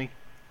it's the only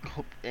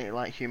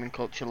human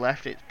culture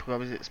left.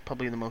 It's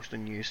probably the most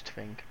unused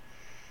thing.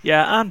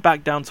 Yeah, and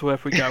back down to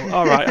earth we go.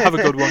 Alright, have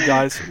a good one,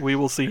 guys. We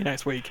will see you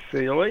next week.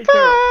 See you later.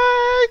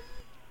 Bye!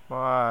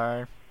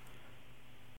 Bye.